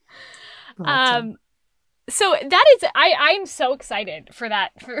 But, so that is, I'm so excited for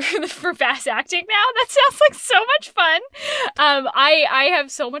that, for fast acting now. That sounds like so much fun. I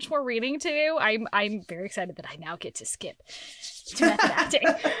have so much more reading to do. I'm very excited that I now get to skip to method acting.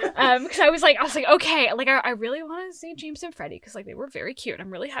 Because I was like, okay, like I really want to see James and Freddie because like they were very cute.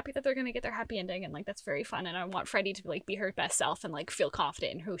 I'm really happy that they're gonna get their happy ending and like that's very fun. And I want Freddie to like be her best self and like feel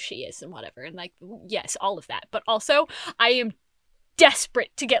confident in who she is and whatever. And like yes, all of that. But also I am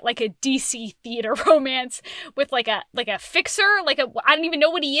desperate to get like a DC theater romance with like a fixer, I don't even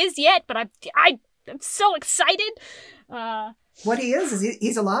know what he is yet, but I'm so excited. What he is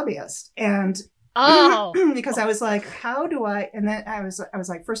he's a lobbyist, and because I was like, how do I? And then I was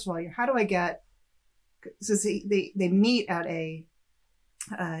like, first of all, how do I get? So they meet at a.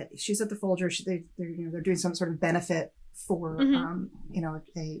 She's at the Folger. They're doing some sort of benefit for a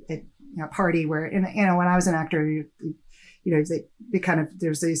party where when I was an actor. They kind of,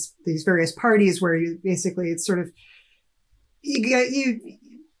 there's these various parties where you basically, it's sort of, the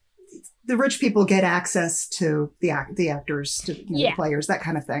rich people get access to the actors, to the players, that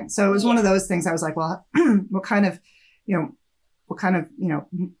kind of thing. So it was one of those things. I was like, well, what kind of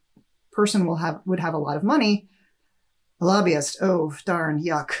person would have a lot of money? A lobbyist. Oh, darn,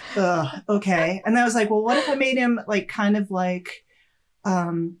 yuck. Okay. And then I was like, well, what if I made him like kind of like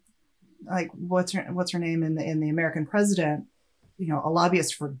what's her name in the American President, a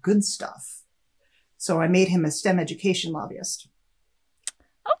lobbyist for good stuff. So I made him a STEM education lobbyist.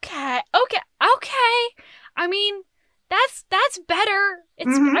 Okay. I mean, that's better. It's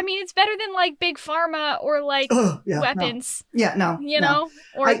I mean, it's better than like big pharma or like weapons. No. Yeah, no.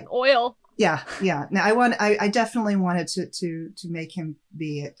 Or oil. Yeah. Now I definitely wanted to make him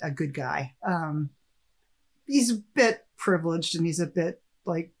be a good guy. He's a bit privileged and he's a bit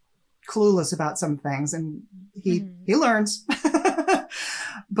like clueless about some things, and he learns.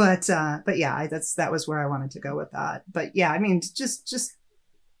 but yeah, that was where I wanted to go with that. But yeah, I mean, just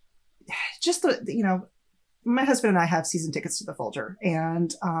the, my husband and I have season tickets to the Folger,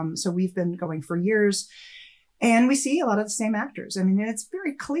 and so we've been going for years, and we see a lot of the same actors. I mean, it's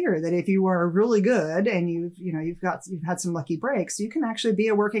very clear that if you are really good and you've had some lucky breaks, you can actually be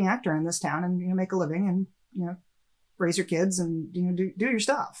a working actor in this town and make a living and raise your kids and do your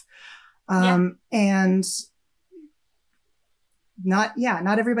stuff. And not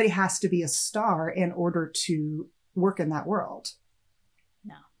everybody has to be a star in order to work in that world.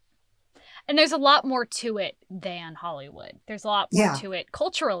 No. And there's a lot more to it than Hollywood. There's a lot more to it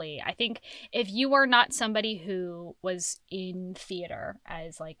culturally. I think if you are not somebody who was in theater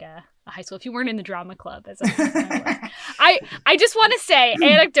as like a high school, if you weren't in the drama club as I just want to say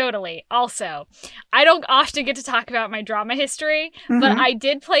anecdotally also, I don't often get to talk about my drama history, but I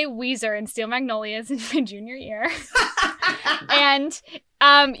did play Weezer in Steel Magnolias in my junior year. And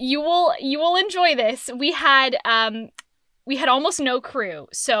you will enjoy this. We had almost no crew.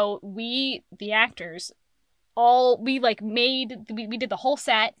 So the actors, we did the whole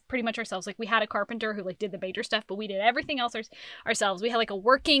set pretty much ourselves. Like we had a carpenter who did the major stuff, but we did everything else ourselves. We had a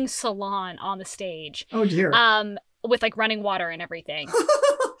working salon on the stage. Oh dear. With running water and everything.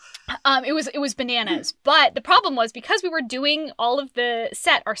 It was bananas. But the problem was, because we were doing all of the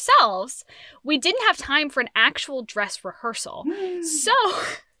set ourselves, we didn't have time for an actual dress rehearsal. So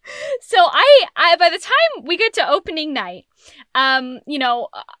I by the time we get to opening night,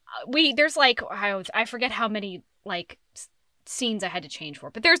 there's I forget how many scenes I had to change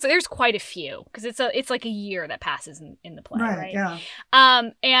for, but there's quite a few, because it's like a year that passes in the play, right? Yeah.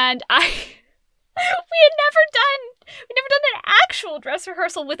 And we had never done an actual dress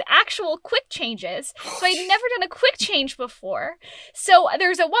rehearsal with actual quick changes. So I'd never done a quick change before. So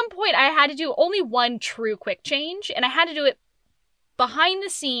there's at one point I had to do only one true quick change, and I had to do it behind the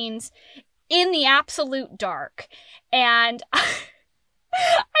scenes in the absolute dark. And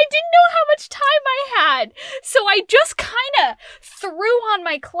I didn't know how much time I had. So I just kind of threw on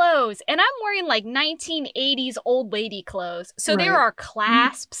my clothes, and I'm wearing 1980s old lady clothes. So There are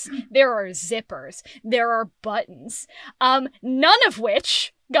clasps, there are zippers, there are buttons, none of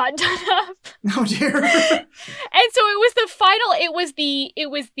which got done up. Oh dear. And so it was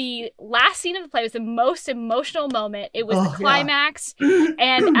the last scene of the play. It was the most emotional moment. It was the climax.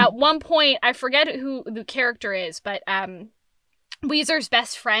 And at one point, I forget who the character is, but Weezer's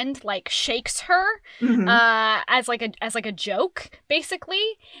best friend shakes her as a joke,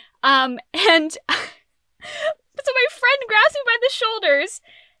 basically. And so my friend grabs me by the shoulders,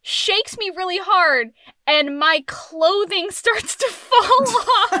 shakes me really hard, and my clothing starts to fall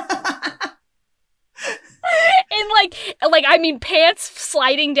off. And pants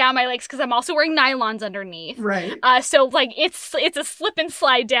sliding down my legs, because I'm also wearing nylons underneath. Right. So it's a slip and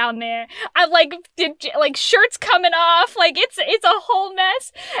slide down there. I shirts coming off. It's a whole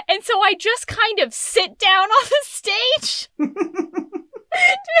mess. And so I just kind of sit down on the stage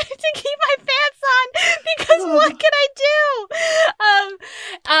to keep my pants on, because what can I do?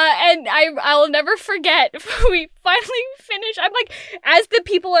 And I'll never forget, we finally finished. I'm as the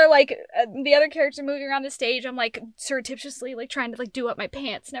people are the other characters are moving around the stage, I'm surreptitiously trying to do up my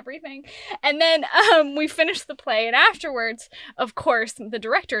pants and everything. And then we finished the play, and afterwards, of course, the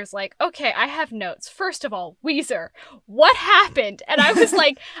director is okay, I have notes. First of all, Weezer, what happened? And I was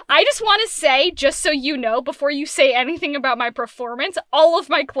I just want to say, just so you know, before you say anything about my performance, all of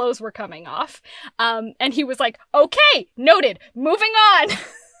my clothes were coming off. And he was okay, noted, moving on.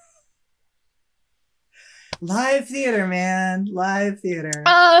 Live theater, man. Live theater.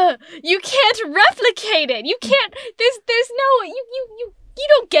 You can't replicate it. You can't, there's no, you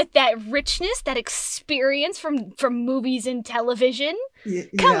don't get that richness, that experience from movies and television.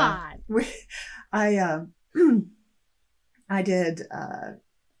 Come on. I did,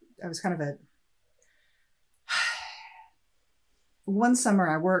 I was kind of one summer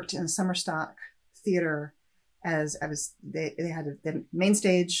I worked in a summer stock theater they had the main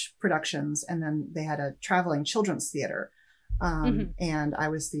stage productions, and then they had a traveling children's theater. And I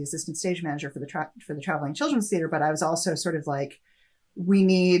was the assistant stage manager for the traveling children's theater, but I was also sort of we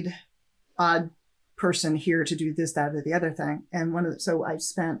need odd person here to do this, that, or the other thing. And so I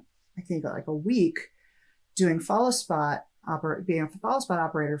spent, I think, a week doing follow spot being a follow spot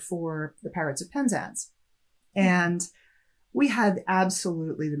operator for the Pirates of Penzance. And we had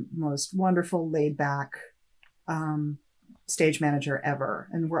absolutely the most wonderful, laid back stage manager ever.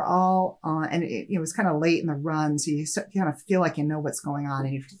 And we're all on, and it was kind of late in the run. So you kind of feel like you know what's going on,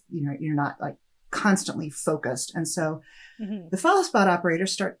 and you're not constantly focused. And so the follow spot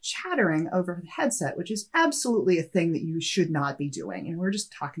operators start chattering over the headset, which is absolutely a thing that you should not be doing. And we're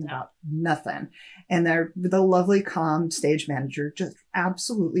just talking about nothing. And the lovely, calm stage manager just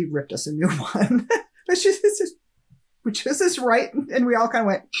absolutely ripped us a new one, which is right. And we all kind of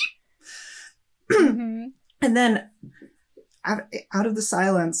went, and then out of the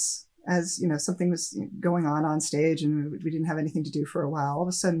silence, as you know, something was going on stage and we didn't have anything to do for a while. All of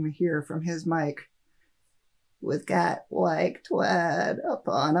a sudden we hear from his mic, "With cat like twad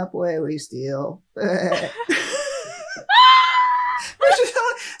upon up way we steal." It's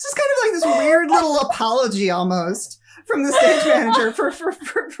just kind of like this weird little apology almost from the stage manager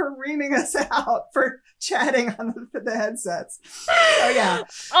for reaming us out for chatting on the headsets. Oh yeah.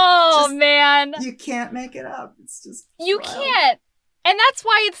 Oh man. You can't make it up. It's just you wild. Can't. And that's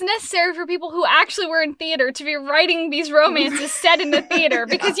why it's necessary for people who actually were in theater to be writing these romances set in the theater,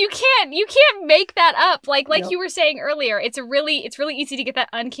 because you can't make that up. Like you were saying earlier, it's really easy to get that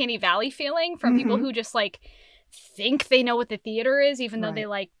uncanny valley feeling from people who just like think they know what the theater is, even though they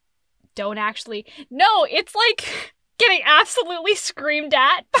like don't actually. No, it's like getting absolutely screamed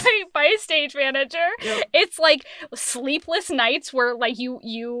at by a stage manager. Yep. It's like sleepless nights where like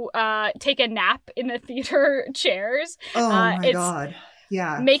you take a nap in the theater chairs. Oh my God.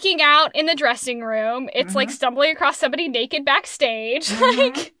 Yeah. Making out in the dressing room. It's like stumbling across somebody naked backstage.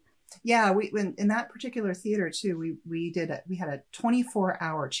 Like yeah, in that particular theater too, we had a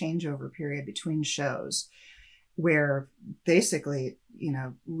 24-hour changeover period between shows where basically, you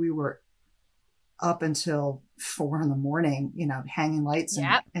know, we were up until 4 a.m, you know, hanging lights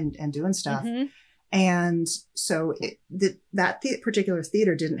and doing stuff. And so that particular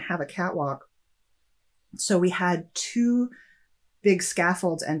theater didn't have a catwalk. So we had 2 big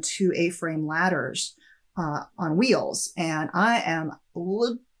scaffolds and 2 A-frame ladders on wheels. And I am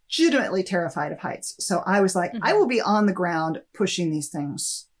legitimately terrified of heights. So I was like, I will be on the ground pushing these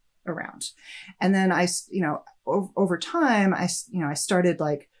things around. And then I, you know, over time, I started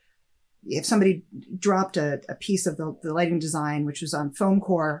like, if somebody dropped a piece of the lighting design, which was on foam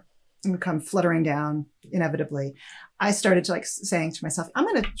core, and would come fluttering down inevitably, I started to like saying to myself, I'm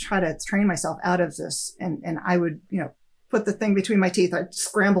going to try to train myself out of this. And I would, you know, put the thing between my teeth. I'd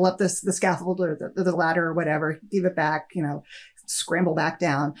scramble up the scaffold or the ladder or whatever, give it back, you know, scramble back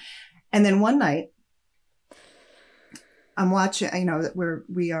down. And then one night I'm watching, you know,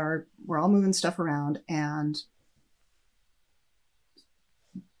 we're all moving stuff around, and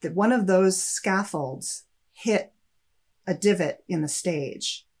that one of those scaffolds hit a divot in the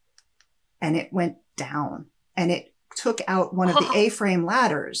stage and it went down and it took out one of the A-frame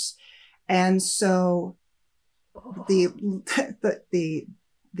ladders. And so the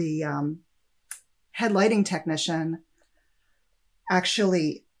head lighting technician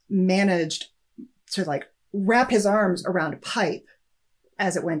actually managed to like wrap his arms around a pipe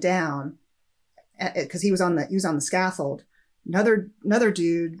as it went down, because he was on the scaffold. Another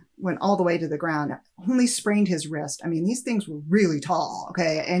dude went all the way to the ground, only sprained his wrist. I mean, these things were really tall.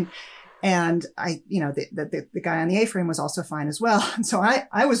 Okay. And I, you know, the guy on the A-frame was also fine as well. And so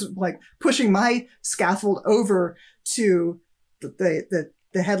I was like pushing my scaffold over to the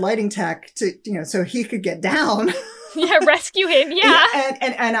head lighting tech to, you know, so he could get down. Yeah, rescue him. Yeah.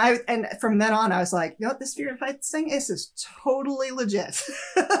 And from then on, I was like, you know, this fear of heights thing is totally legit.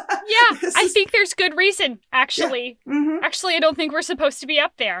 Yeah, I think there's good reason, actually. Yeah. Actually, I don't think we're supposed to be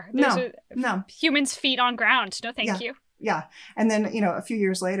up there. No. Humans' feet on ground. No, thank you. Yeah. And then, you know, a few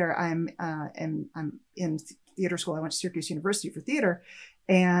years later, I'm in theater school. I went to Syracuse University for theater,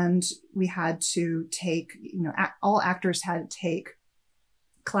 and we had to take, you know, all actors had to take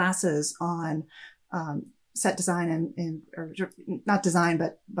classes on set design or not design,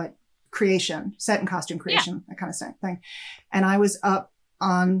 but creation, set and costume creation, that kind of thing. And I was up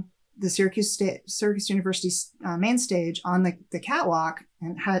on the Syracuse University's main stage on the catwalk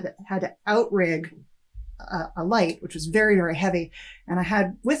and had to outrig a light, which was very, very heavy. And I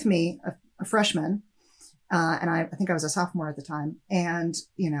had with me a freshman, and I think I was a sophomore at the time. And,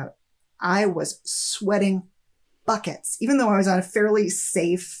 you know, I was sweating buckets, even though I was on a fairly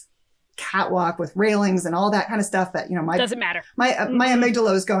safe catwalk with railings and all that kind of stuff that, you know, doesn't matter. My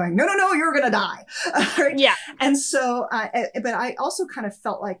amygdala is going, no, you're going to die. Right? Yeah. And so, but I also kind of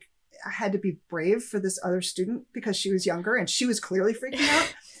felt like I had to be brave for this other student because she was younger and she was clearly freaking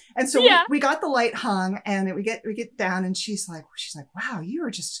out. And so we got the light hung, and we get down, and she's like, wow, you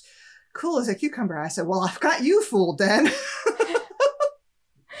are just cool as a cucumber. I said, well, I've got you fooled then.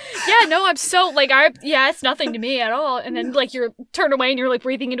 Yeah, no, I'm so like, it's nothing to me at all. And then like you're turned away and you're like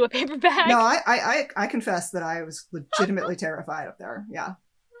breathing into a paper bag. No, I confess that I was legitimately terrified up there. Yeah.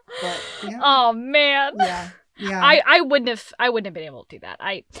 But yeah. Oh man. Yeah. I wouldn't have been able to do that.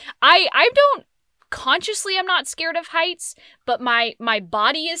 I don't consciously, I'm not scared of heights, but my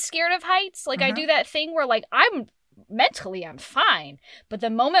body is scared of heights. Like I do that thing where like I'm fine, but the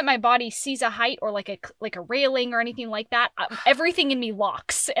moment my body sees a height or like a railing or anything like that, everything in me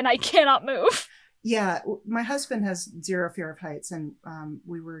locks and I cannot move. Yeah, my husband has zero fear of heights, and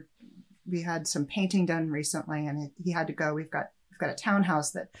we had some painting done recently, and he had to go. We've got a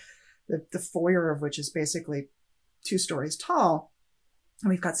townhouse that the foyer of which is basically 2 stories tall, and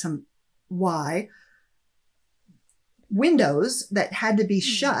we've got some windows that had to be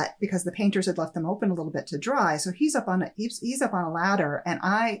shut because the painters had left them open a little bit to dry. So he's up on a ladder, and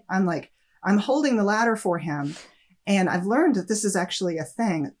I'm holding the ladder for him. And I've learned that this is actually a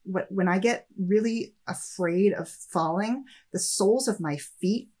thing. When I get really afraid of falling, the soles of my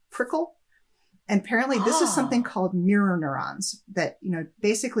feet prickle. And apparently this is something called mirror neurons, that,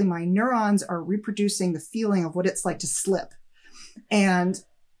 basically my neurons are reproducing the feeling of what it's like to slip. And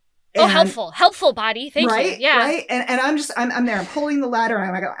helpful body. Thank you. Yeah. Right. And I'm there, I'm pulling the ladder,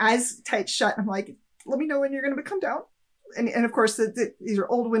 and I got eyes tight shut. I'm like, let me know when you're going to come down. And of course these are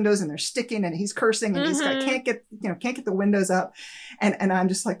old windows and they're sticking, and he's cursing, and can't get the windows up. And I'm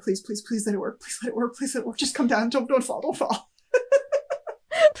just like, please let it work. Please let it work. Please let it work. Just come down. Don't fall.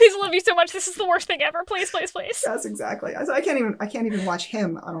 Please, I love you so much. This is the worst thing ever. Please. Yes, exactly. I can't even watch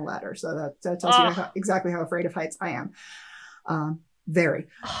him on a ladder. So that tells you exactly how afraid of heights I am. Very.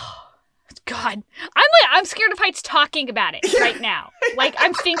 God, I'm scared of heights talking about it right now. Like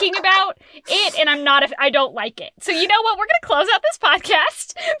I'm thinking about it, and I don't like it. So you know what? We're gonna close out this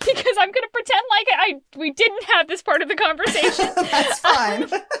podcast because I'm gonna pretend like we didn't have this part of the conversation. That's fine.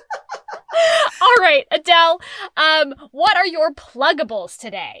 All right, Adele, what are your pluggables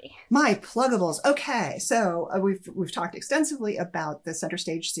today? My pluggables. Okay, so we've talked extensively about the Center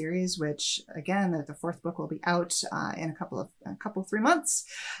Stage series, which again, the 4th book will be out in a couple 3 months.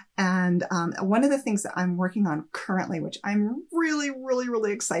 And one of the things that I'm working on currently, which I'm really, really,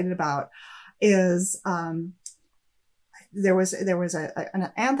 really excited about, is there was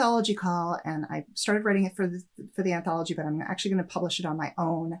an anthology call, and I started writing it for the anthology, but I'm actually going to publish it on my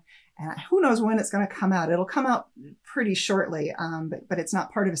own. And who knows when it's going to come out. It'll come out pretty shortly, but it's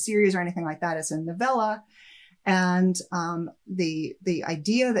not part of a series or anything like that. It's a novella. And the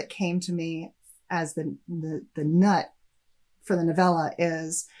idea that came to me as the nut for the novella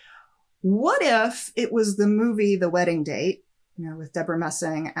is, what if it was the movie The Wedding Date, with Deborah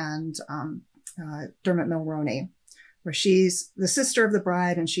Messing and Dermot Mulroney, where she's the sister of the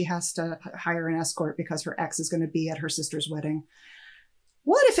bride and she has to hire an escort because her ex is going to be at her sister's wedding.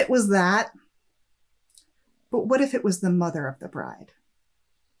 What if it was that? But what if it was the mother of the bride?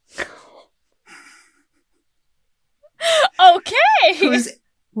 Okay. Whose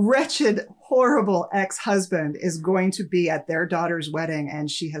wretched, horrible ex-husband is going to be at their daughter's wedding,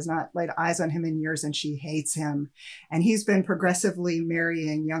 and she has not laid eyes on him in years, and she hates him. And he's been progressively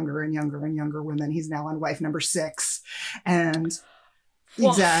marrying younger and younger and younger women. He's now on wife number 6. And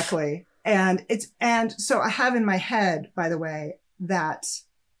exactly. And so I have in my head, by the way, that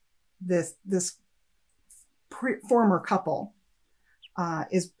this former couple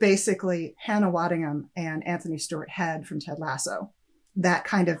is basically Hannah Waddingham and Anthony Stewart Head from Ted Lasso. That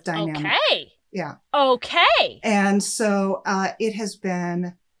kind of dynamic. Okay. Yeah. Okay. And so it has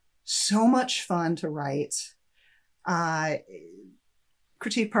been so much fun to write.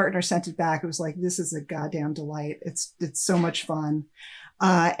 Critique Partner sent it back. It was like, this is a goddamn delight. It's so much fun.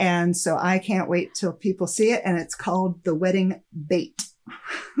 And so I can't wait till people see it. And it's called The Wedding Bait.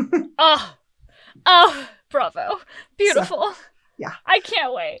 Oh, bravo. Beautiful. So, yeah. I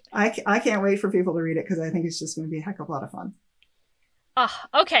can't wait. I can't wait for people to read it, because I think it's just going to be a heck of a lot of fun.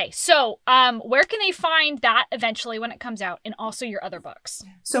 Okay. So, where can they find that eventually when it comes out, and also your other books?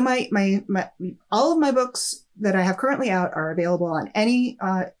 So my all of my books that I have currently out are available on any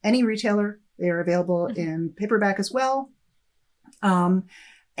retailer. They are available in paperback as well.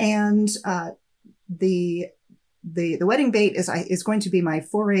 And the Wedding Bait is going to be my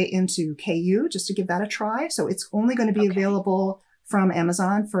foray into KU, just to give that a try. So it's only going to be available from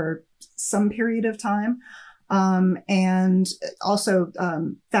Amazon for some period of time. And also,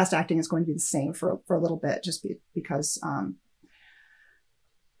 Fast Acting is going to be the same for a little bit, just because,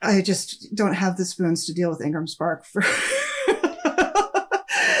 I just don't have the spoons to deal with Ingram Spark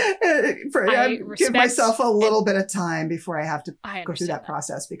give myself a little bit of time before I have to go through that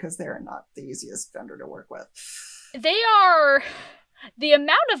process, because they're not the easiest vendor to work with. They are. The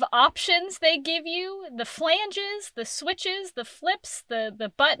amount of options they give you, the flanges, the switches, the flips,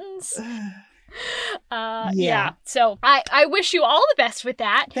 the buttons. Yeah. So I wish you all the best with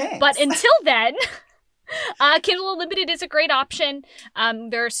that. Thanks. But until then, Kindle Unlimited is a great option.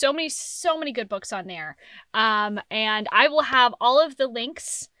 There are so many good books on there. And I will have all of the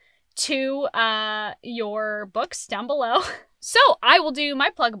links to your books down below. So I will do my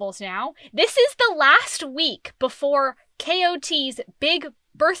pluggables now. This is the last week before KOT's big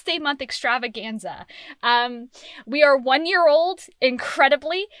birthday month extravaganza. We are 1 year old,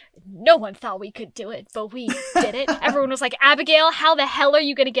 incredibly. No one thought we could do it, but we did it. Everyone was like, Abigail, how the hell are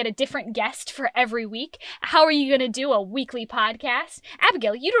you going to get a different guest for every week? How are you going to do a weekly podcast?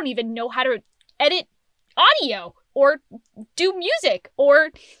 Abigail, you don't even know how to edit audio or do music or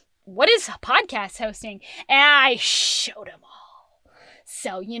what is podcast hosting? And I showed them all.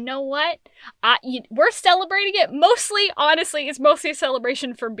 So you know what? We're celebrating it. Mostly, honestly, it's mostly a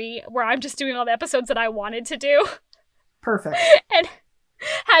celebration for me, where I'm just doing all the episodes that I wanted to do. Perfect. And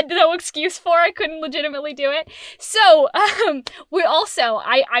had no excuse for. I couldn't legitimately do it. So we also,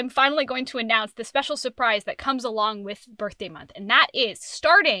 I'm finally going to announce the special surprise that comes along with birthday month. And that is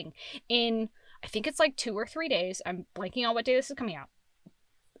starting in, I think it's like 2 or 3 days. I'm blanking on what day this is coming out.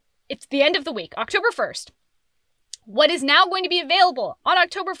 It's the end of the week, October 1st. What is now going to be available on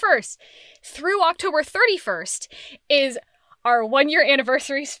October 1st through October 31st is our 1 year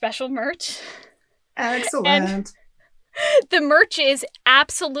anniversary special merch. Excellent. And the merch is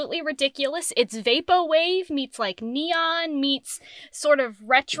absolutely ridiculous. It's Vaporwave meets like neon meets sort of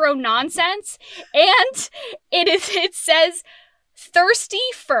retro nonsense. And it says Thirsty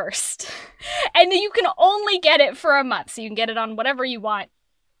First. And you can only get it for a month. So you can get it on whatever you want.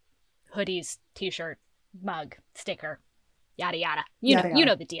 Hoodies, t-shirt, mug, sticker, yada yada. You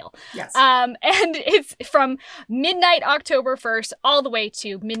know the deal. Yes. And it's from midnight October 1st all the way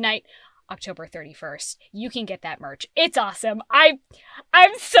to midnight October 31st. You can get that merch. It's awesome. I'm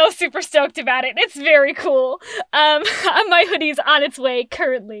so super stoked about it. It's very cool. My hoodie's on its way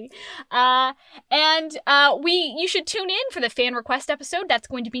currently. And you should tune in for the fan request episode. That's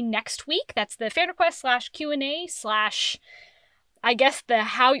going to be next week. That's the fan request /Q&A/ I guess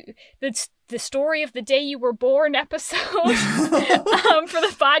the story of the day you were born episode for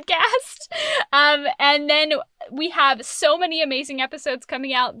the podcast. And then we have so many amazing episodes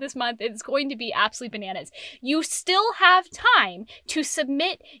coming out this month. It's going to be absolutely bananas. You still have time to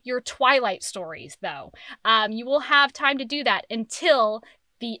submit your Twilight stories, though. You will have time to do that until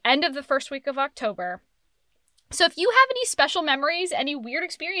the end of the first week of October. So if you have any special memories, any weird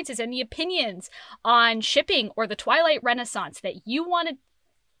experiences, any opinions on shipping or the Twilight Renaissance that you want to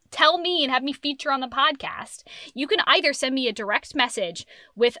tell me and have me feature on the podcast, you can either send me a direct message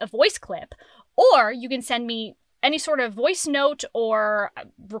with a voice clip, or you can send me any sort of voice note or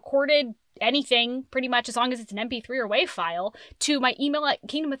recorded anything, pretty much as long as it's an MP3 or WAV file, to my email at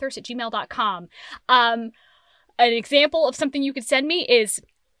kingdomofthirst@gmail.com. An example of something you could send me is,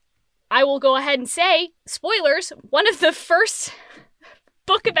 I will go ahead and say, spoilers, one of the first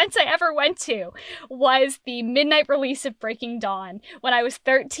book events I ever went to was the midnight release of Breaking Dawn when I was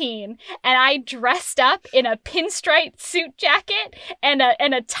 13, and I dressed up in a pinstripe suit jacket and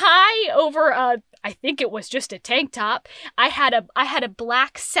a tie over I think it was just a tank top. I had a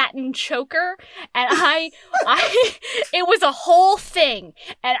black satin choker, and it was a whole thing,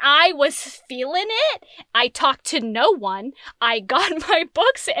 and I was feeling it. I talked to no one. I got my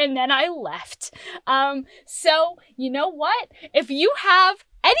books, and then I left. So you know what? If you have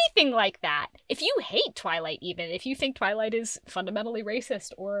anything like that, if you hate Twilight, even if you think Twilight is fundamentally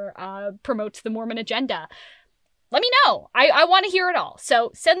racist or promotes the Mormon agenda, let me know. I want to hear it all.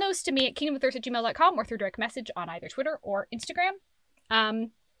 So send those to me at kingdomofthirst@gmail.com or through direct message on either Twitter or Instagram.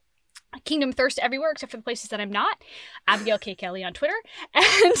 Kingdom Thirst everywhere except for the places that I'm not. Abigail K. Kelly on Twitter.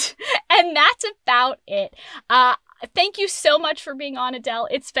 And that's about it. Thank you so much for being on, Adele.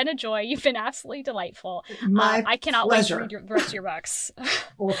 It's been a joy. You've been absolutely delightful. My I cannot pleasure. wait to read the rest of your books.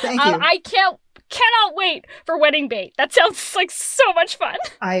 Well, thank you. I cannot wait for Wedding Bait. That sounds like so much fun.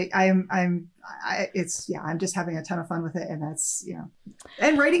 I'm just having a ton of fun with it, and that's,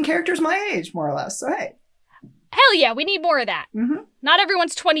 and writing characters my age, more or less. So hey. Hell yeah, we need more of that. Mm-hmm. Not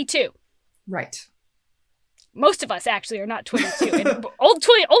everyone's 22. Right. Most of us actually are not 22. And only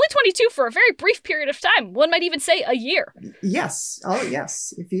 22 for a very brief period of time. One might even say a year. Yes. Oh,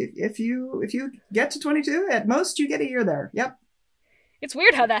 yes. If you get to 22, at most you get a year there. Yep. It's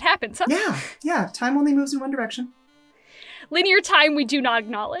weird how that happens, huh? Yeah. Time only moves in one direction. Linear time we do not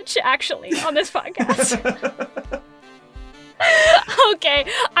acknowledge, actually, on this podcast. Okay,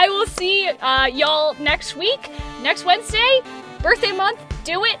 I will see y'all next week, next Wednesday, birthday month,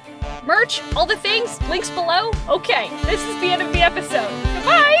 do it, merch, all the things, links below. Okay, this is the end of the episode.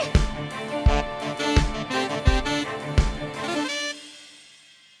 Goodbye!